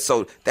 Yeah.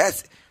 So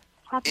that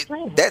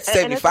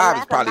 75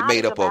 is probably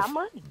made up of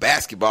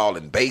basketball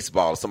and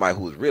baseball. Somebody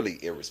who is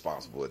really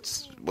irresponsible.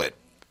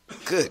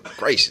 Good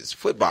gracious,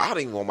 football. I don't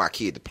even want my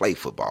kid to play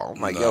football.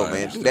 I'm like, yo,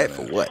 man, do that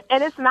for what?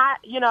 And it's not,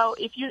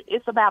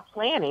 it's about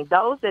planning.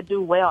 Those that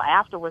do well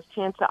afterwards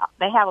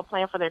they have a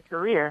plan for their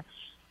career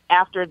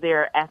after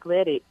their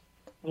athletic,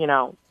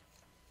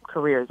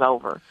 career is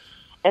over.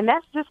 And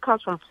that just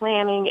comes from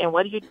planning and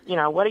what are you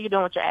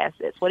doing with your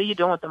assets? What are you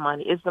doing with the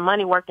money? Is the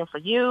money working for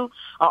you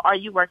or are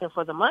you working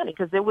for the money?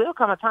 Because there will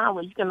come a time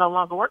where you can no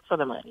longer work for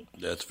the money.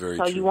 That's very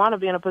true. So you want to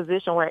be in a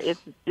position where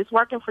it's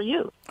working for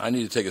you. I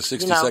need to take a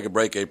 60-second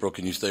break, April.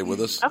 Can you stay with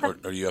us? Okay. Or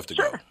do you have to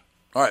go?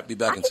 All right, be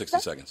back in 60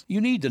 seconds.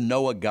 You need to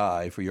know a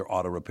guy for your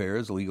auto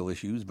repairs, legal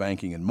issues,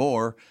 banking, and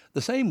more.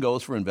 The same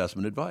goes for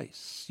investment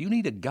advice. You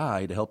need a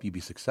guy to help you be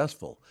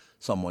successful,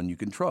 someone you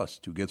can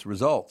trust who gets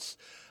results.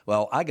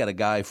 Well, I got a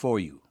guy for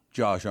you,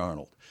 Josh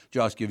Arnold.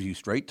 Josh gives you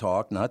straight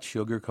talk, not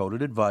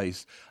sugar-coated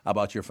advice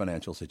about your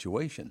financial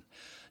situation.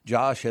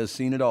 Josh has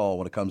seen it all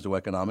when it comes to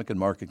economic and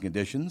market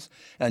conditions,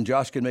 and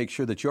Josh can make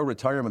sure that your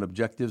retirement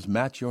objectives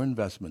match your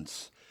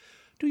investments.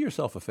 Do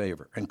yourself a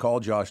favor and call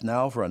Josh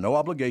now for a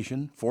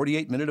no-obligation,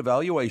 48-minute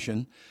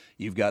evaluation.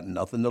 You've got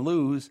nothing to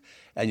lose,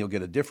 and you'll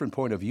get a different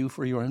point of view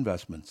for your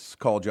investments.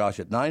 Call Josh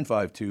at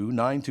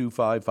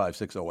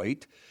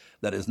 952-925-5608.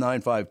 That is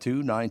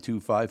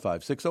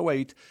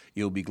 952-925-5608.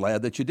 You'll be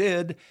glad that you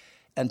did.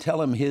 And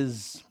tell him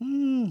his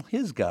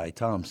guy,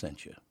 Tom,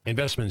 sent you.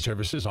 Investment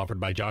services offered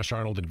by Josh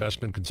Arnold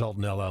Investment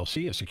Consultant,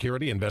 LLC, a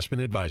security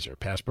investment advisor.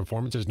 Past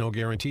performance is no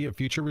guarantee of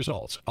future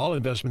results. All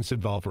investments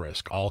involve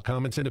risk. All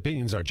comments and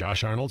opinions are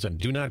Josh Arnold's and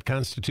do not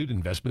constitute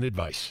investment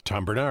advice.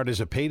 Tom Bernard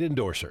is a paid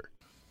endorser.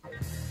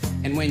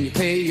 And when you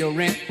pay your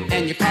rent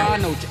and your car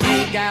note, you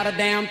ain't got a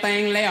damn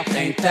thing left.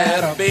 Ain't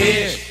that a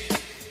bitch?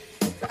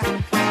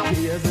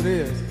 Yes, it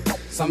is.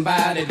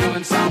 Somebody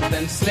doing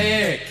something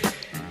slick.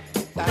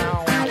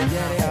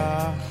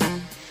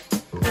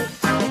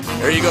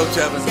 There you go,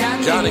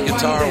 Tevin. Johnny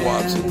Guitar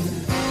Watson.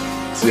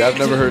 See, I've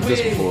never heard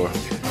this before.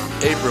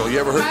 April, you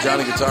ever heard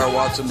Johnny Guitar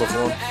Watson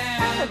before?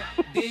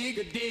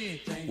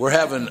 We're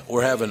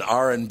having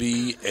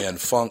R&B and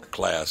funk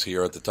class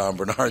here at the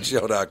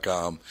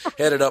TomBernardShow.com,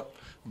 headed up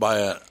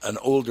by an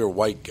older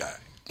white guy.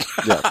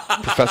 Yeah,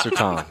 Professor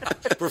Tom.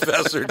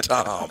 Professor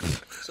Tom.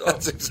 So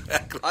that's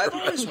exactly I've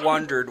right. always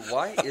wondered,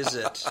 why is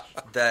it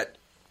that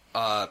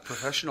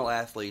professional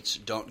athletes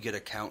don't get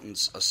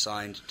accountants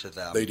assigned to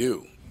them? They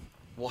do.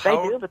 Well, They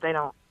do, but they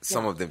don't.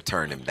 Some of them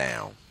turn them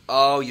down.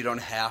 Oh, you don't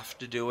have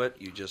to do it.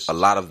 You just A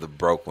lot of the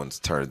broke ones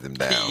turn them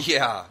down.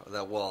 Yeah.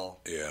 Well.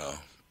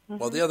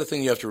 Well, the other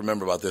thing you have to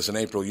remember about this, and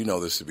April, you know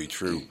this to be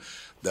true,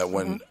 that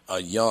when a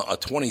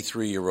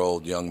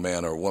 23-year-old young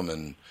man or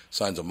woman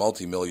signs a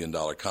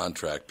multi-million-dollar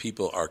contract,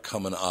 people are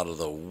coming out of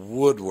the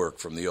woodwork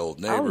from the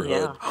old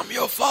neighborhood. Oh, yeah. I'm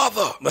your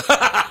father.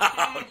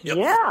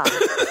 Yeah.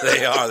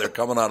 They are. They're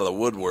coming out of the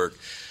woodwork.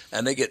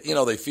 And they get,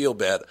 they feel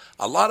bad.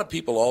 A lot of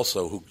people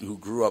also who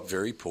grew up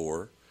very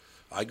poor,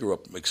 I grew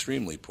up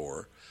extremely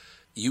poor,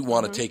 you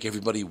want to take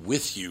everybody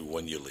with you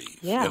when you leave.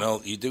 Yeah.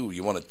 You do.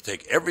 You want to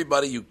take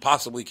everybody you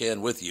possibly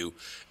can with you,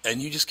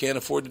 and you just can't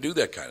afford to do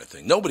that kind of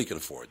thing. Nobody can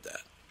afford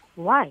that.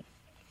 Right.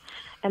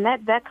 And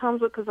that comes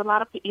with, because a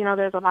lot of,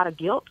 there's a lot of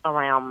guilt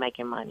around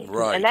making money.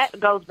 Right. And that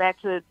goes back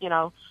to,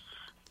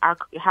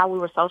 how we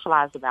were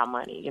socialized about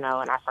money, and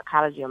our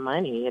psychology of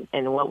money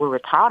and what we were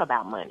taught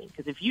about money.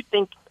 Because if you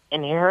think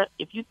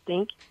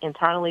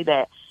internally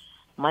that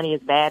money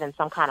is bad in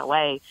some kind of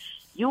way,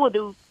 you're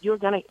going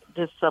to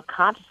just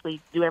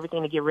subconsciously do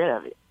everything to get rid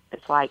of it.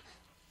 It's like,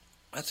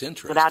 that's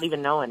interesting. Without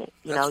even knowing it.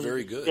 That's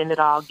very good. Spend it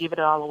all, give it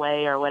all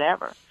away or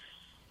whatever.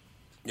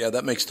 Yeah,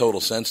 that makes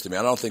total sense to me.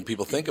 I don't think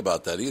people think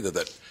about that either.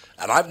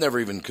 And I've never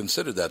even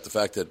considered that, the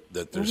fact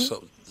that there's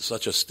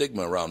such a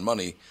stigma around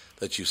money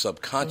that you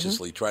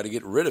subconsciously try to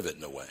get rid of it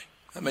in a way.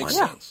 That makes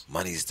sense.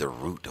 Money's the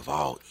root of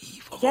all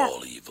evil. Yeah.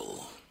 All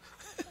evil.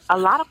 A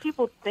lot of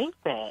people think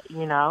that,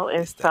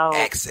 and so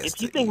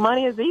if you think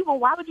money is evil,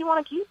 why would you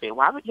want to keep it?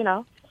 Why would,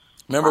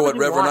 Remember what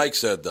Reverend Ike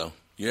said, though?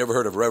 You ever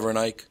heard of Reverend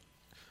Ike?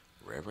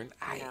 Reverend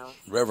Ike.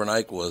 Reverend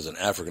Ike was an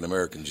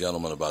African-American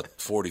gentleman about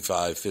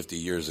 45, 50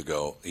 years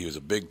ago. He was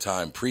a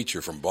big-time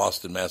preacher from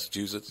Boston,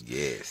 Massachusetts.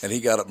 Yes. And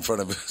he got up in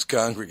front of his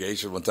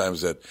congregation one time and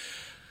said,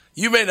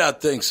 "You may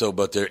not think so,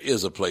 but there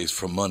is a place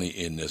for money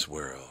in this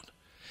world.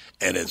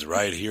 And it's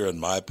right here in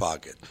my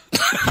pocket."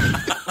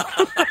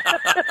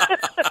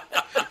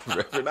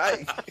 Reverend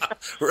Ike.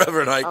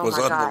 Reverend Ike was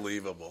my God.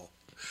 unbelievable.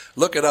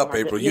 Look it up,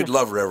 April. You'd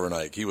love Reverend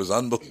Ike. He was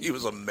he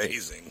was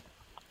amazing.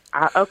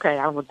 Okay,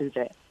 I will do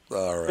that.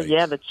 All right. But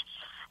yeah,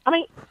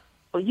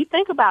 you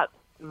think about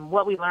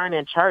what we learn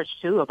in church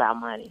too about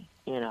money.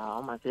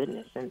 Oh my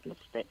goodness, and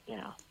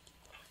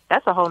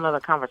that's a whole nother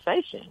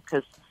conversation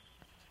because.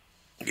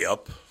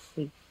 Yep.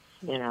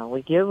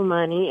 We give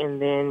money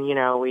and then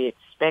we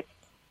expect.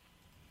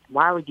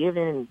 Why are we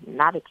giving and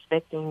not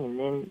expecting? And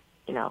then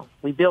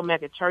we build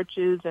mega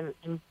churches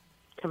and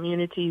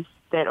communities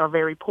that are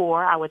very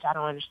poor, which I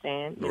don't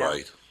understand.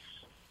 Right.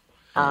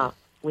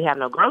 We have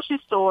no grocery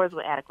stores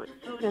with adequate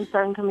food in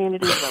certain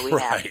communities, but we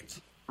have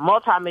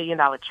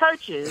multi-million-dollar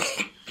churches.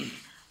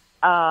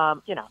 So I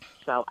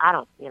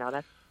don't.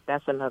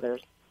 That's another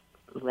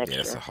lecture. Yeah,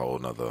 it's a whole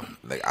nother.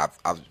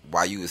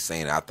 While you were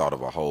saying it, I thought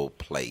of a whole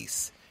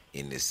place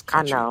in this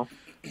country. I know.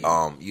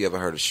 You ever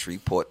heard of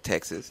Shreveport,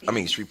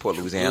 Shreveport,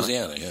 Louisiana?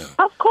 Louisiana, yeah.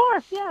 Of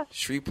course, yes.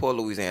 Shreveport,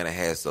 Louisiana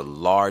has the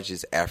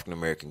largest African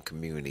American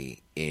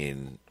community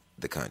in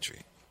the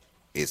country.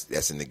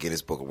 That's in the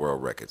Guinness Book of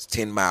World Records.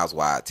 10 miles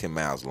wide, 10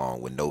 miles long,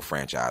 with no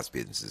franchise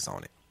businesses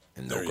on it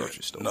and no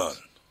grocery stores. None.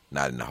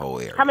 Not in the whole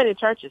area. How many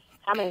churches?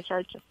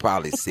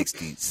 Probably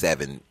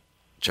 67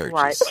 churches.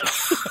 Right.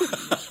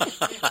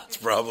 That's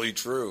probably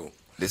true.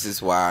 This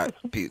is why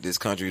this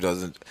country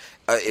doesn't.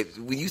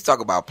 When you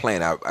talk about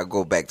planning, I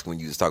go back to when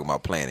you was talking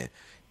about planning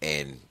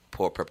and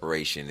poor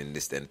preparation and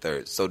this, that, and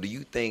third. So, do you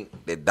think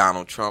that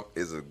Donald Trump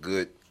is a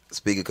good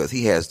speaker because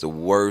he has the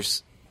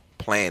worst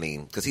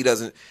planning? Because he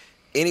doesn't.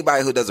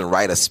 Anybody who doesn't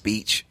write a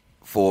speech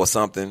for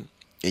something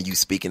and you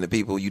speaking to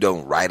people, you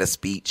don't write a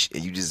speech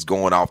and you just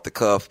going off the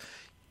cuff.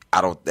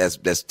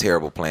 That's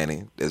terrible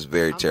planning. That's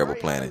very terrible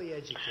planning.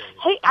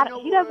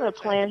 He doesn't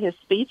plan his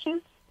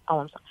speeches. Oh,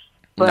 I'm sorry.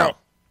 But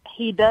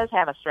he does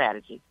have a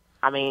strategy.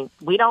 I mean,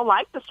 we don't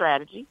like the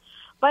strategy,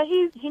 but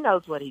he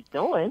knows what he's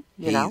doing.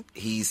 You know,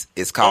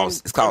 it's called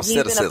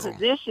asceticism.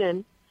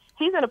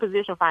 He's in a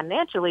position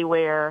financially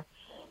where,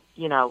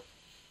 you know,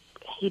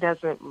 he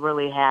doesn't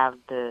really have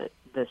the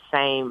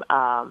same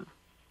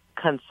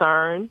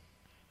concern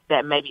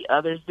that maybe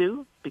others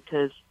do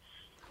because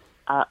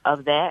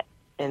of that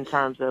in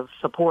terms of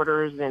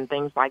supporters and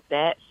things like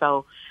that.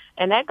 So,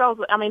 and that goes.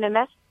 I mean, and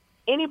that's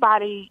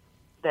anybody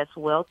that's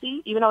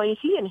wealthy, even though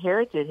he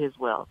inherited his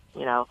wealth,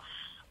 you know,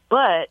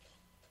 but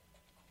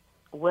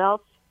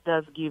wealth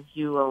does give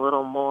you a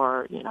little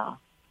more, you know,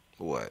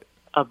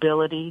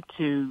 ability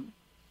to,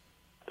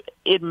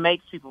 it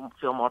makes people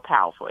feel more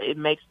powerful. It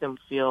makes them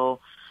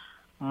feel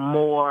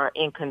more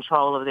in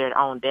control of their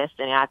own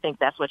destiny. I think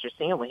that's what you're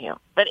seeing with him.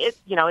 But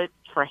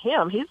for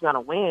him, he's going to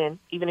win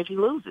even if he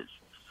loses.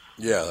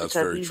 Yeah, that's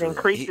very true. Because he's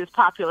increased his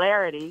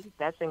popularity.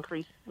 That's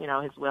increased,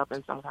 his wealth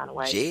in some kind of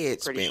way.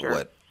 Jed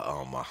spent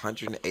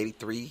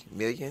 $183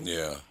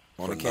 million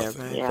on the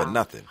campaign for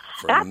nothing.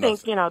 And I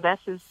think,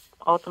 that's his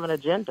ultimate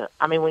agenda.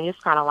 I mean, when it's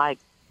kind of like,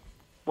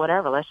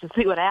 whatever, let's just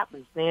see what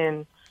happens,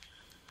 then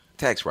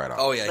tax write-off.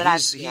 Oh, yeah,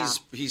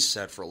 he's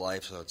set for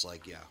life, so it's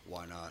like,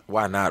 why not?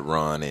 Why not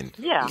run and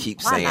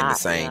keep saying the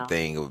same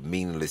thing of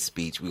meaningless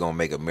speech? We're going to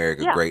make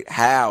America great.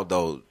 How,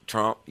 though,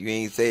 Trump?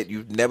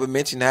 You never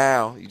mentioned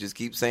how. You just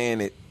keep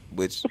saying it,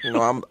 which,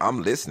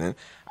 I'm listening.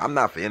 I'm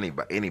not for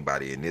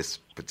anybody in this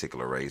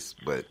particular race,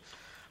 but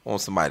I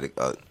want somebody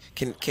to,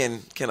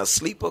 can a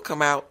sleeper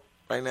come out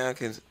right now?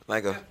 Kasich.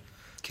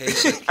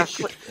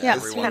 Yeah,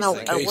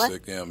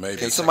 maybe.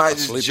 Can somebody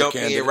just jump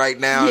in right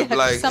now and be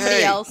like,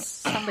 somebody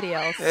else.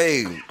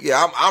 Hey,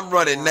 I'm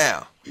running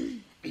now.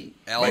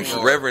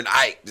 Reverend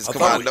Ike, just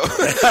come on.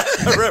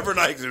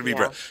 Reverend Ike's going to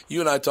be You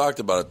and I talked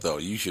about it, though.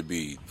 You should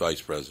be vice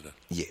president.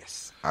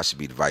 Yes, I should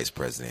be the vice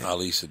president.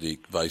 Ali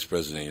Siddiq, vice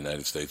president of the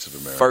United States of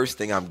America. First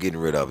thing I'm getting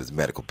rid of is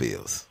medical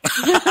bills.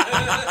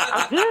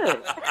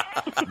 Good.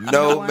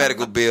 No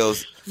medical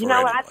bills. You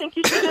know what I think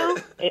you should do?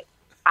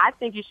 I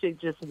think you should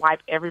just wipe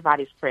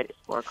everybody's credit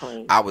score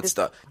clean. I would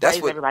start.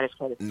 Everybody's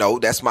credit score. No,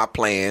 that's my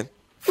plan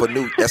for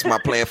That's my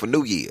plan for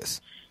New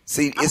Year's.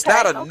 See, it's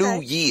not a new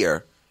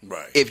year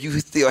if you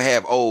still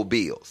have old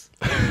bills.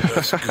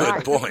 That's a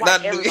good point.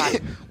 Not new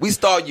year. We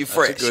start you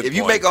fresh. If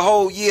you make a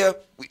whole year,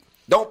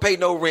 don't pay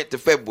no rent to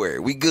February.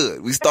 We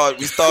good. We start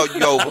you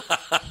over.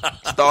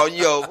 Starting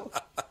you over.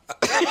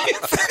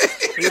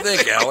 What do you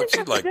think, Alex?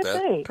 You'd like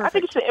that? I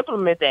think you should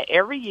implement that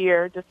every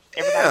year. Just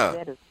everybody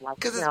said it's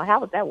like, how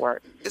would that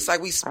work? It's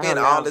like we spend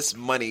all this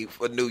money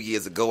for New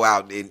Year's to go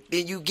out, and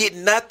then you get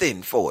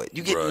nothing for it.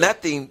 You get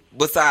nothing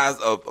besides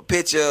a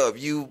picture of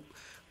you.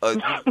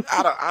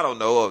 I don't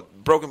know, a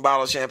broken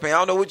bottle of champagne. I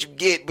don't know what you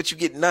get, but you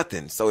get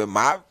nothing. So in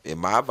my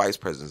vice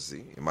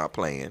presidency, in my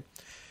plan,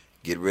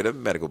 get rid of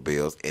medical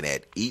bills, and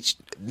at each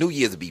New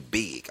Year's will be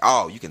big.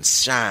 Oh, you can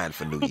shine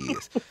for New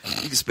Year's.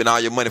 You can spend all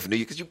your money for New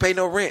Year because you pay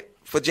no rent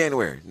for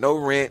January. No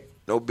rent,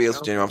 no bills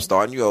for January. I'm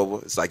starting you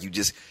over. It's like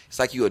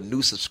you're a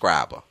new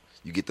subscriber.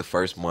 You get the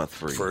first month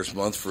free.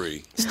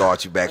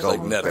 Start you back over.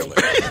 Like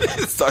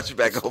Netflix. Start you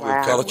back over.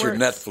 Wow. Call it your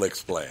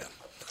Netflix plan.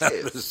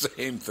 That's the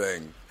same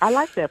thing. I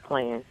like that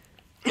plan.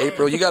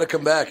 April, you got to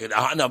come back.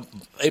 Now,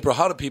 April,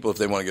 how do people, if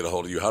they want to get a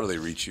hold of you, how do they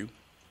reach you?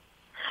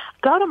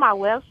 Go to my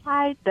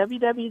website,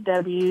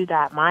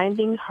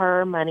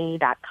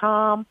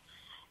 www.mindinghermoney.com.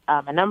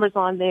 My number's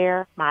on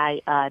there.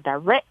 My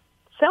direct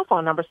cell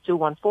phone number is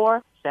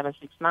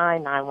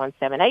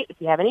 214-769-9178. If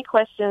you have any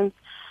questions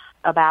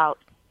about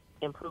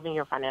improving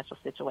your financial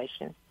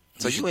situation.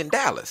 So you in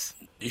Dallas?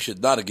 You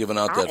should not have given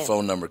out that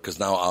phone number because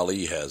now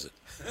Ali has it.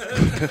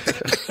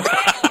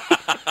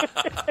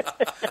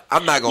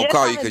 I'm not going to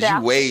call you because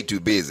you're way too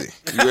busy.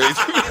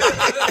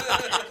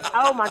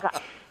 Oh, my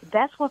God.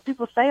 That's what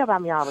people say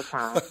about me all the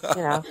time,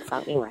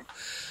 So anyway.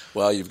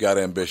 Well, you've got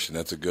ambition.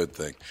 That's a good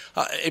thing.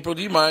 April,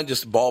 do you mind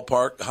just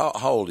ballpark? How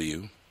old are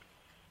you?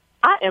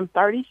 I am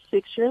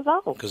 36 years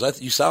old.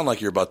 Because you sound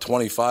like you're about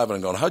 25, and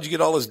I'm going, how'd you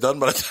get all this done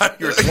by the time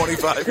you're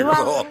 25 years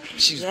old?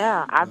 She's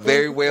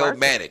very well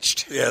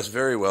managed. Yes,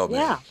 very well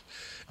managed.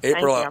 Yeah.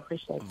 April, I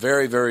appreciate it.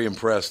 Very, very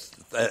impressed.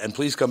 And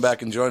please come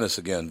back and join us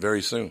again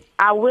very soon.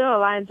 I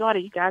will. I enjoyed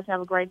it. You guys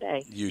have a great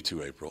day. You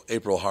too, April.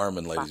 April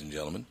Harmon, ladies and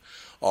gentlemen.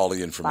 All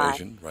the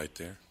information right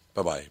there.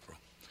 Bye-bye, April.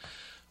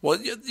 Well,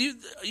 you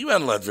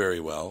handled that very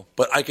well,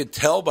 but I could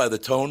tell by the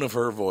tone of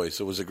her voice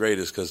it was the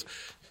greatest because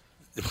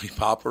we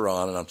pop her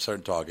on and I'm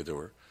starting talking to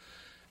her,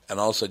 and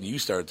all of a sudden you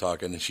started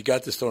talking, and she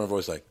got this tone of her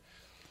voice like,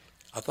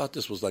 I thought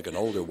this was like an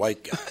older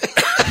white guy.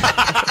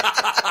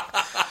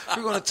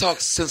 We're going to talk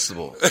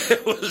sensible.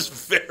 It was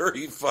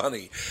very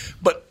funny.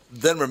 But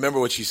then remember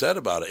what she said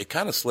about it. It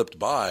kind of slipped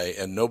by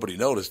and nobody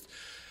noticed.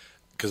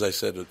 Because I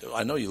said,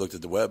 I know you looked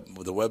at the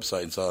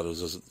website and saw it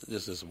was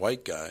just this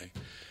white guy,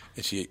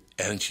 and she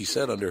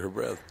said under her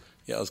breath,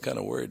 "Yeah, I was kind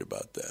of worried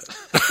about that."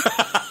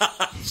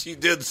 She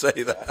did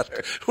say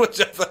that, which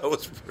I thought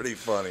was pretty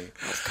funny.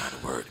 I was kind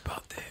of worried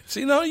about that.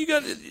 See, no,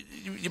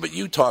 but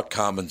you talked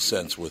common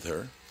sense with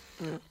her.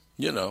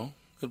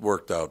 It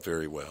worked out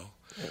very well.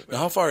 Now,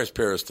 how far is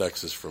Paris,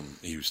 Texas from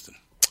Houston?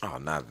 Oh,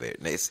 not very.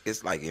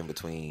 It's like in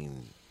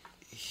between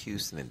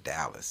Houston and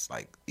Dallas,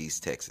 like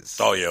East Texas.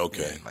 Oh, yeah,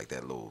 okay. Like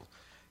that little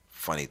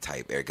funny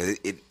type area. Because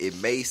it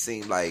may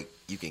seem like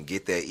you can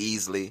get there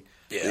easily.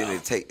 Yeah.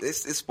 Then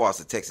it's parts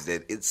of Texas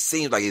that it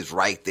seems like it's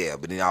right there,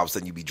 but then all of a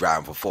sudden you be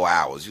driving for 4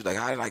 hours. You're like,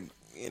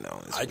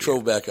 I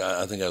drove back.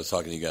 I think I was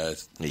talking to you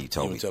guys. Yeah, you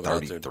told me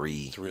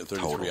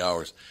 33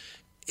 hours.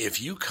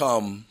 If you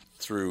come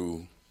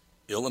through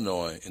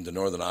Illinois into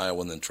northern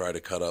Iowa and then try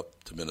to cut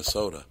up to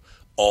Minnesota,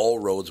 all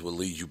roads will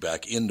lead you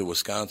back into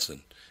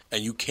Wisconsin,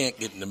 and you can't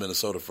get into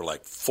Minnesota for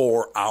like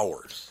 4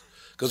 hours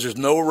because there's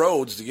no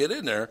roads to get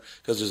in there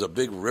because there's a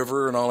big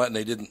river and all that,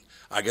 and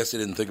I guess they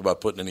didn't think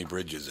about putting any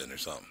bridges in or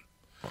something.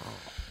 Oh.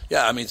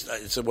 Yeah, I mean,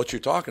 it's what you're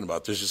talking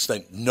about. There's just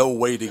no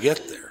way to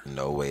get there.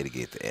 No way to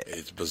get there.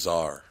 It's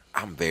bizarre.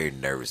 I'm very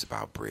nervous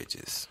about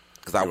bridges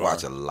because I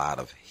watch a lot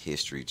of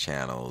history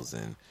channels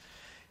and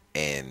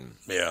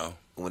yeah.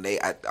 When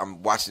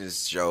I'm watching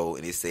this show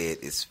and it said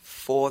it's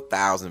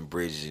 4,000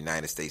 bridges in the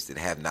United States that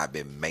have not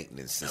been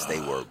maintained since they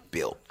were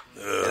built.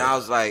 And I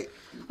was like,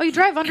 oh, you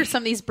drive under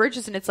some of these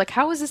bridges and it's like,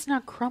 how is this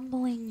not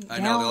crumbling down?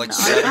 I know, they're like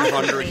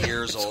 700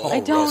 years old. I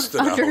don't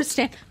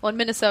understand. Well, in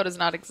Minnesota's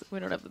we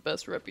don't have the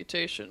best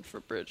reputation for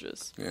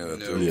bridges. Yeah,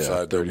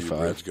 that 35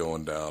 bridge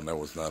going down, that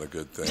was not a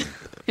good thing.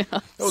 Yeah.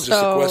 That was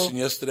just a question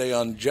yesterday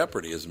on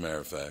Jeopardy, as a matter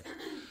of fact.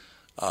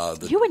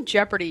 You and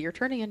Jeopardy, you're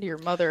turning into your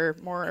mother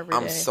more every day.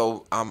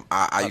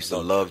 I used to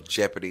love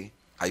Jeopardy.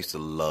 I used to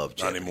love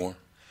Jeopardy. Not anymore?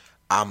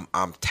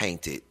 I'm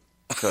tainted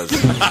because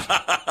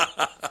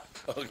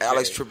okay.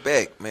 Alex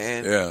Trebek,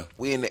 man. Yeah.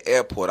 We in the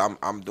airport.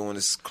 I'm doing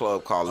this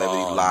club called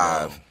Levity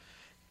Live.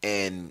 No.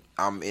 And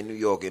I'm in New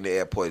York in the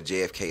airport at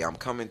JFK. I'm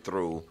coming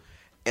through.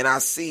 And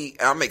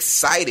I'm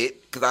excited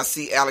because I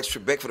see Alex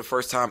Trebek for the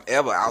first time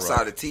ever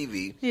outside of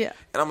TV. Yeah.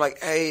 And I'm like,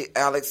 hey,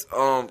 Alex,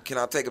 can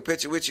I take a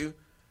picture with you?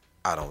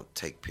 I don't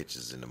take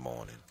pictures in the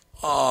morning.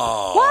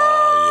 Oh,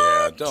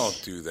 what? Yeah,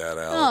 don't do that,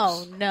 Alex.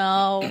 Oh,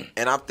 no.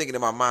 And I'm thinking in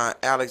my mind,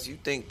 Alex, you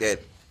think that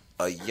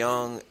a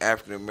young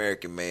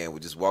African-American man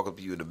would just walk up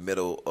to you in the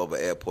middle of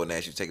an airport and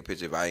ask you to take a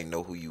picture if I didn't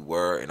know who you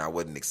were and I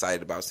wasn't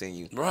excited about seeing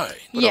you? Right.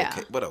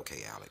 But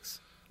okay,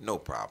 Alex. No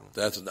problem.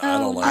 I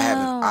don't like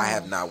I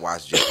have not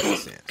watched Jeopardy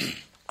since.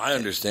 I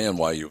understand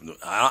why you... and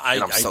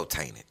I'm so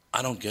tainted.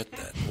 I don't get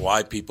that.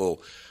 Why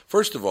people...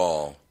 First of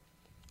all,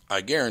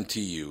 I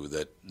guarantee you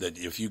that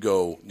if you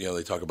go,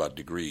 they talk about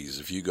degrees.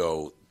 If you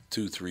go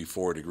 2, 3,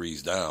 4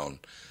 degrees down,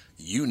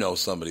 you know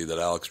somebody that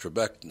Alex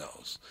Trebek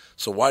knows.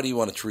 So why do you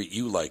want to treat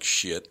you like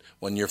shit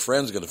when your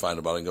friend's going to find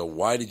about it and go,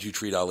 why did you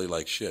treat Ali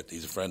like shit?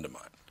 He's a friend of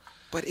mine.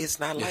 But it's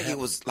not like it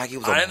was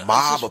a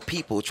mob of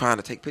people trying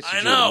to take pictures.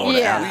 I know.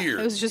 Yeah, weird.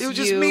 It was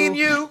just me and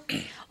you.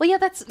 Well, yeah,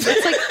 that's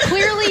like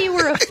clearly you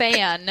were a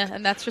fan,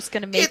 and that's just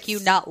going to make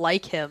you not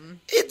like him.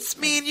 It's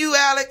me and you,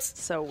 Alex.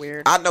 So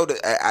weird. I know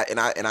that,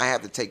 I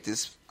have to take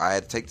this. I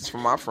had to take this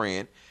from my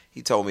friend.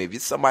 He told me if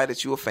it's somebody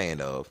that you're a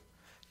fan of,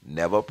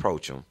 never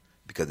approach them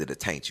because it'll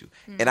taint you.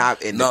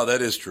 Mm.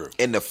 That is true.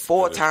 In the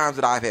 4 times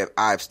that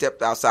I've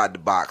stepped outside the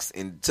box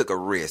and took a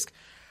risk.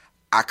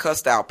 I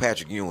cussed out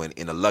Patrick Ewing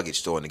in a luggage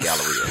store in the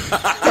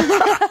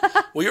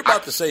Galleria. Well, you're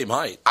about the same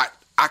height.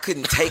 I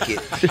couldn't take it.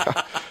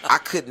 I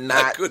could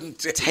not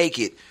take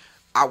it.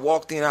 I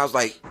walked in. I was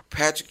like,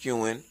 Patrick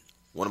Ewing,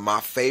 one of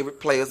my favorite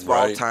players of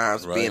all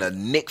times, being a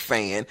Knicks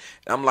fan.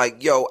 And I'm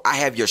like, yo, I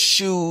have your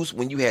shoes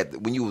when you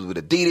was with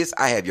Adidas.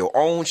 I have your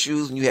own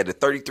shoes when you had the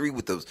 33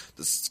 with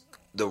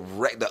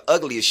the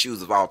ugliest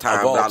shoes of all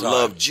time. But I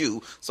loved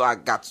you, so I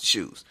got the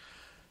shoes.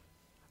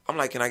 I'm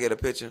like, can I get a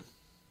picture?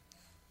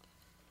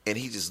 And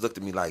he just looked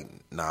at me like,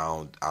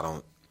 no, I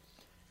don't.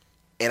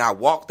 And I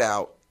walked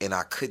out, and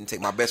I couldn't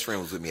take. My best friend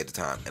was with me at the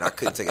time, and I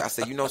couldn't take it. I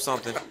said, you know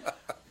something?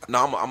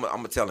 No, I'm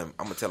gonna tell him.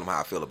 I'm gonna tell him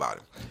how I feel about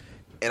him.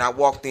 And I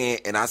walked in,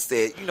 and I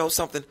said, you know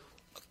something?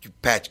 Fuck you,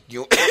 Patrick.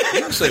 You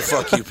can say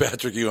fuck you,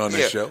 Patrick. You on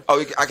this show?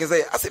 Oh, I can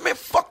say. I said, man,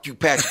 fuck you,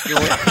 Patrick. You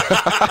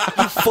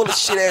full of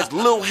shit ass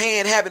little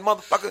hand having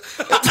motherfucker.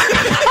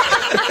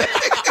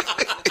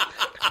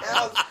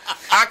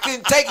 I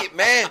couldn't take it,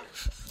 man.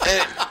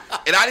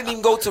 And I didn't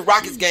even go to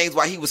Rockets games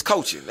while he was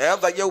coaching. And I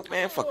was like, yo,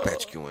 man, fuck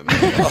Patrick Ewing, man.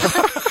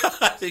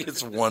 I think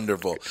it's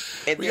wonderful.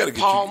 And then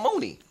Paul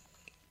Mooney.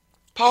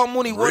 Paul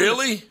Mooney.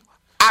 Really?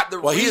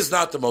 He is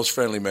not the most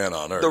friendly man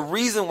on earth. The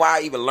reason why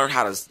I even learned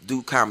how to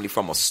do comedy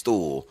from a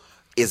stool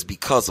is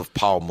because of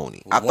Paul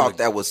Mooney. I thought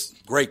that was...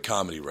 Great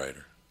comedy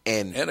writer.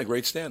 And a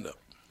great stand-up.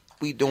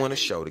 We doing a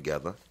show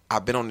together.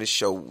 I've been on this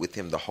show with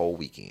him the whole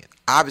weekend.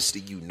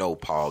 Obviously, you know,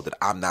 Paul, that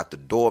I'm not the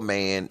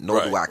doorman,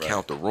 nor do I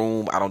count the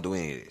room. I don't do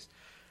any of this.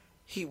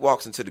 He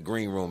walks into the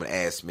green room and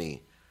asks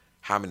me,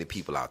 how many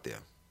people out there?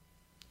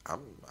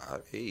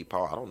 Hey,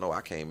 Paul, I don't know.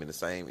 I came in the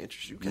same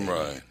interest you came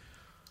in.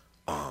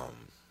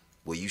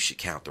 Well, you should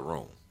count the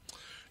room.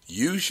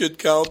 You should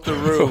count the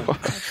room.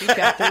 You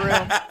got the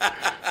room.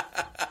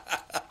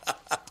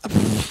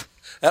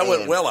 That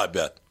went well, I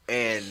bet.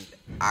 And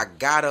I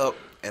got up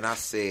and I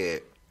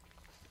said,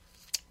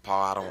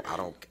 Paul,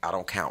 I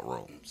don't count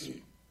rooms.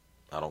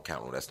 I don't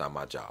count rooms. That's not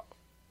my job.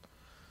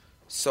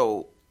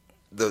 So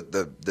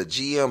the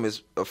GM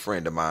is a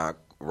friend of mine,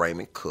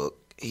 Raymond Cook.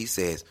 He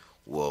says,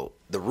 well,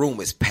 the room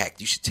is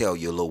packed. You should tell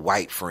your little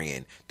white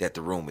friend that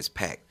the room is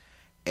packed.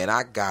 And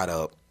I got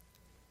up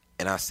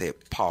and I said,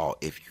 Paul,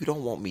 if you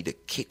don't want me to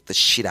kick the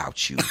shit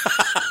out you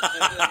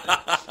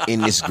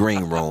in this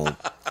green room,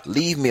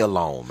 leave me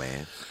alone,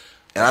 man.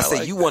 And I said,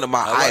 like you one of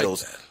my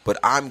idols, but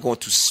I'm going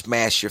to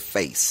smash your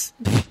face.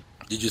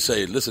 Did you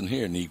say, listen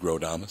here, Negro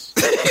Damas?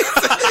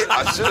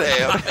 I should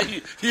have.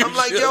 I'm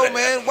like, yo,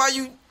 man,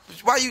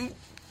 why you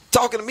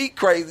talking to me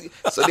crazy?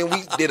 So then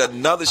we did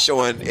another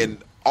show in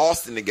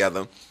Austin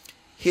together.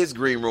 His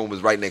green room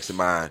was right next to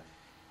mine.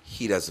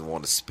 He doesn't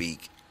want to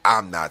speak.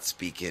 I'm not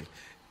speaking.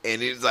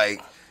 And it's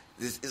like,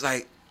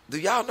 do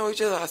y'all know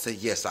each other? I said,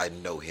 yes, I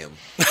know him.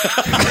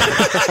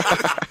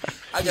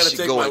 I got to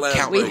take my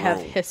last break. We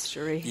have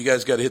history. You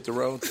guys got to hit the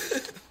road?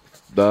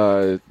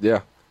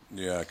 Yeah.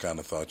 Yeah, I kind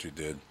of thought you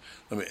did.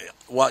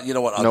 Well, you know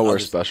what? Nowhere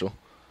special.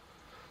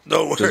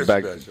 Nowhere just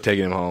back special.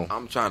 Taking him home.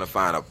 I'm trying to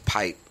find a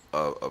pipe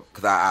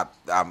because I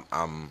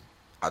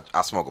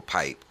smoke a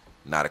pipe,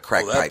 not a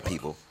crack pipe,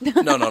 people.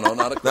 No,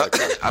 not a crack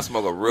pipe. I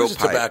smoke a real pipe.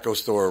 There's a tobacco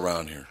store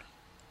around here.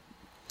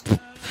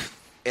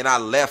 And I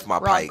left my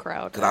pipe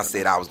because I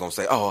said I was gonna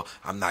say, "Oh,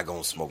 I'm not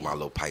gonna smoke my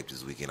little pipe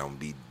this weekend. I'm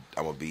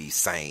gonna be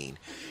sane."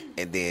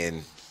 And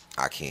then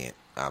I can't.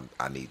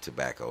 I need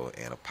tobacco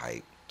and a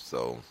pipe,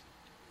 so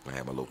I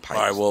have my little pipe.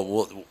 All right, well,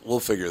 we'll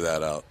figure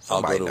that out.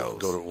 Somebody I'll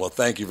go to. Well,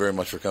 thank you very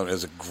much for coming. It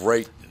was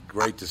great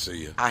to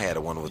see you. I had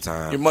a wonderful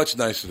time. You're much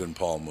nicer than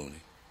Paul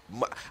Mooney.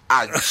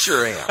 I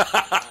sure am.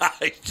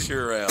 I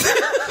sure am.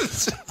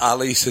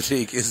 Ali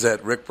Siddiq is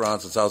at Rick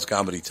Bronson's House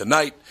Comedy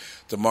tonight,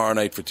 tomorrow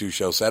night for 2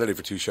 shows, Saturday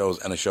for 2 shows,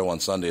 and a show on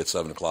Sunday at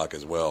 7 o'clock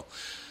as well.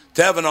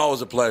 Tevin,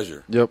 always a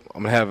pleasure. Yep,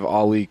 I'm going to have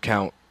Ali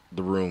count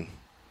the room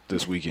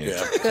this weekend.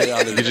 Yeah.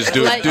 You just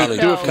do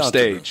it from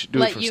stage.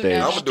 Do it from stage.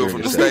 I'm going to do it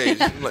from the stage.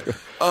 I'm like,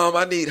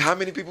 I need how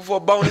many people for a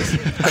bonus?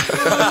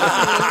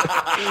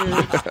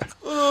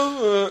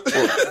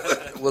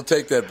 We'll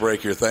take that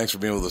break here. Thanks for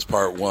being with us,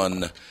 part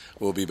 1.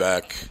 We'll be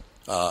back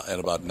in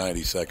about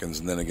 90 seconds,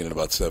 and then again in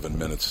about 7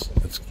 minutes.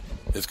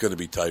 It's going to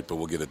be tight, but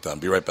we'll get it done.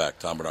 Be right back.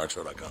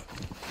 TomBernardShow.com.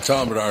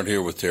 Tom Bernard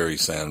here with Terry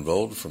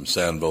Sandvold from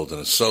Sandvold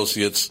and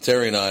Associates.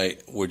 Terry and I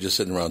were just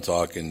sitting around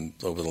talking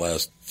over the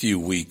last few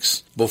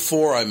weeks.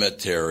 Before I met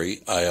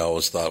Terry, I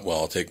always thought, well,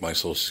 I'll take my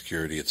Social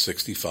Security at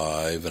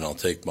 65, and I'll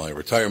take my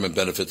retirement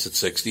benefits at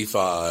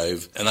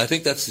 65. And I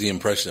think that's the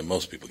impression that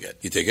most people get.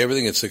 You take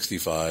everything at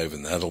 65,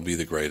 and that'll be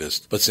the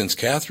greatest. But since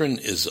Catherine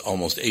is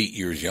almost 8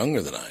 years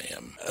younger than I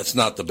am, that's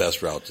not the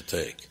best route to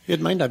take. It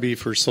might not be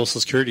for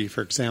Social Security,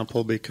 for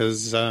example,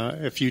 because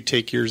if you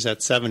take yours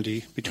at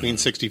 70, between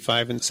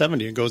 65 and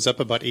 70, it goes up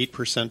about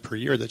 8% per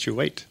year that you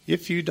wait.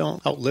 If you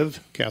don't outlive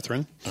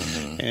Catherine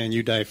and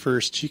you die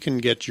first, she can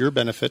get your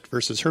benefit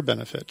versus her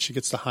benefit. She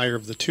gets the higher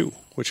of the two,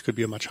 which could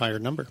be a much higher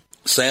number.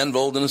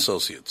 Sandvold and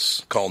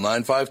Associates. Call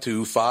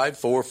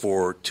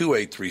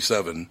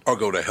 952-544-2837 or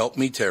go to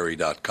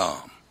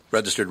helpmeterry.com.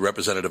 Registered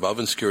representative of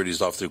and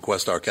securities offered through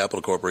Questar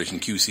Capital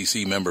Corporation,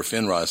 QCC, member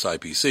FINRA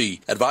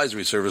SIPC.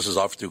 Advisory services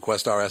offered through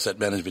Questar Asset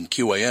Management,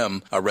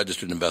 QAM, a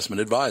registered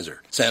investment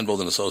advisor. Sandvold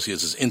and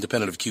Associates is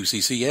independent of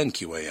QCC and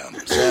QAM.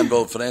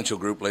 Sandvold Financial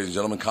Group, ladies and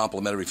gentlemen,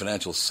 complimentary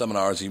financial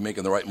seminars. Are you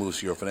making the right moves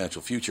for your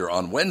financial future?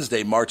 On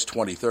Wednesday, March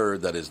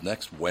 23rd, that is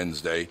next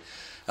Wednesday,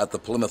 at the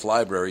Plymouth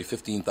Library,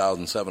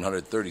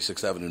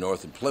 15,736 Avenue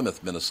North in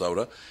Plymouth,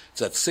 Minnesota.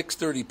 It's at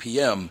 6:30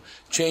 p.m.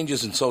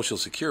 Changes in Social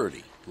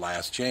Security.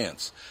 Last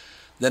chance.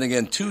 Then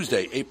again,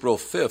 Tuesday, April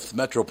 5th,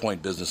 Metro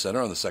Point Business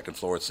Center on the second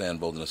floor at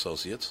Sandvold and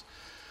Associates.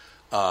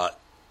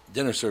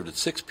 Dinner served at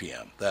 6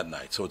 p.m. that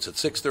night. So it's at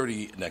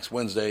 6:30 next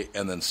Wednesday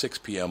and then 6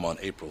 p.m. on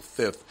April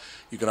 5th.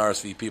 You can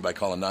RSVP by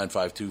calling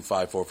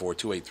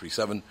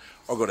 952-544-2837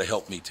 or go to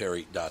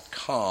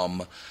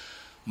helpmeterry.com.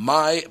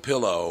 My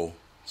Pillow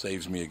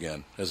saves me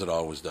again, as it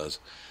always does.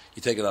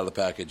 You take it out of the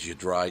package, you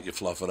dry it, you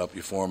fluff it up,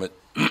 you form it.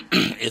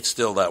 It's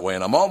still that way,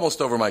 and I'm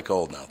almost over my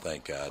cold now,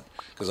 thank God,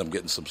 because I'm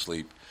getting some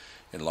sleep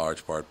in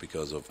large part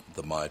because of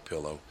the My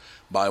Pillow.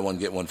 Buy one,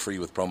 get one free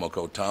with promo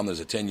code TOM. There's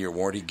a 10-year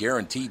warranty,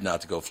 guaranteed not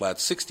to go flat,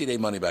 60-day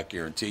money-back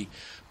guarantee,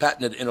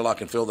 patented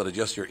interlock and fill that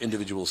adjusts your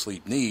individual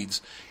sleep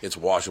needs. It's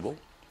washable,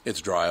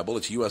 it's dryable,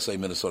 it's USA,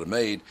 Minnesota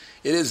made.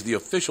 It is the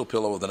official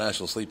pillow of the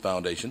National Sleep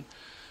Foundation.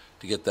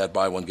 To get that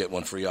buy one, get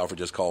one free offer,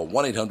 just call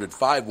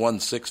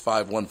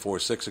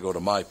 1-800-516-5146 or go to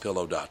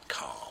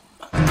mypillow.com.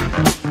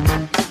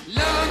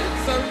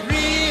 Love's a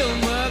real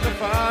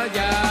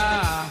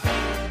motherfucker.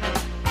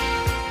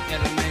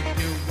 It'll make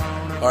you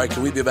wanna. All right,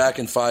 can we be back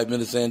in 5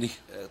 minutes, Andy?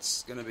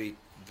 It's going to be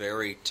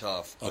very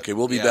tough. Okay,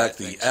 we'll be back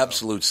the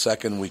absolute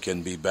second we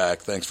can be back.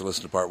 Thanks for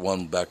listening to part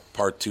 1. Back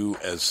part 2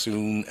 as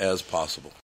soon as possible.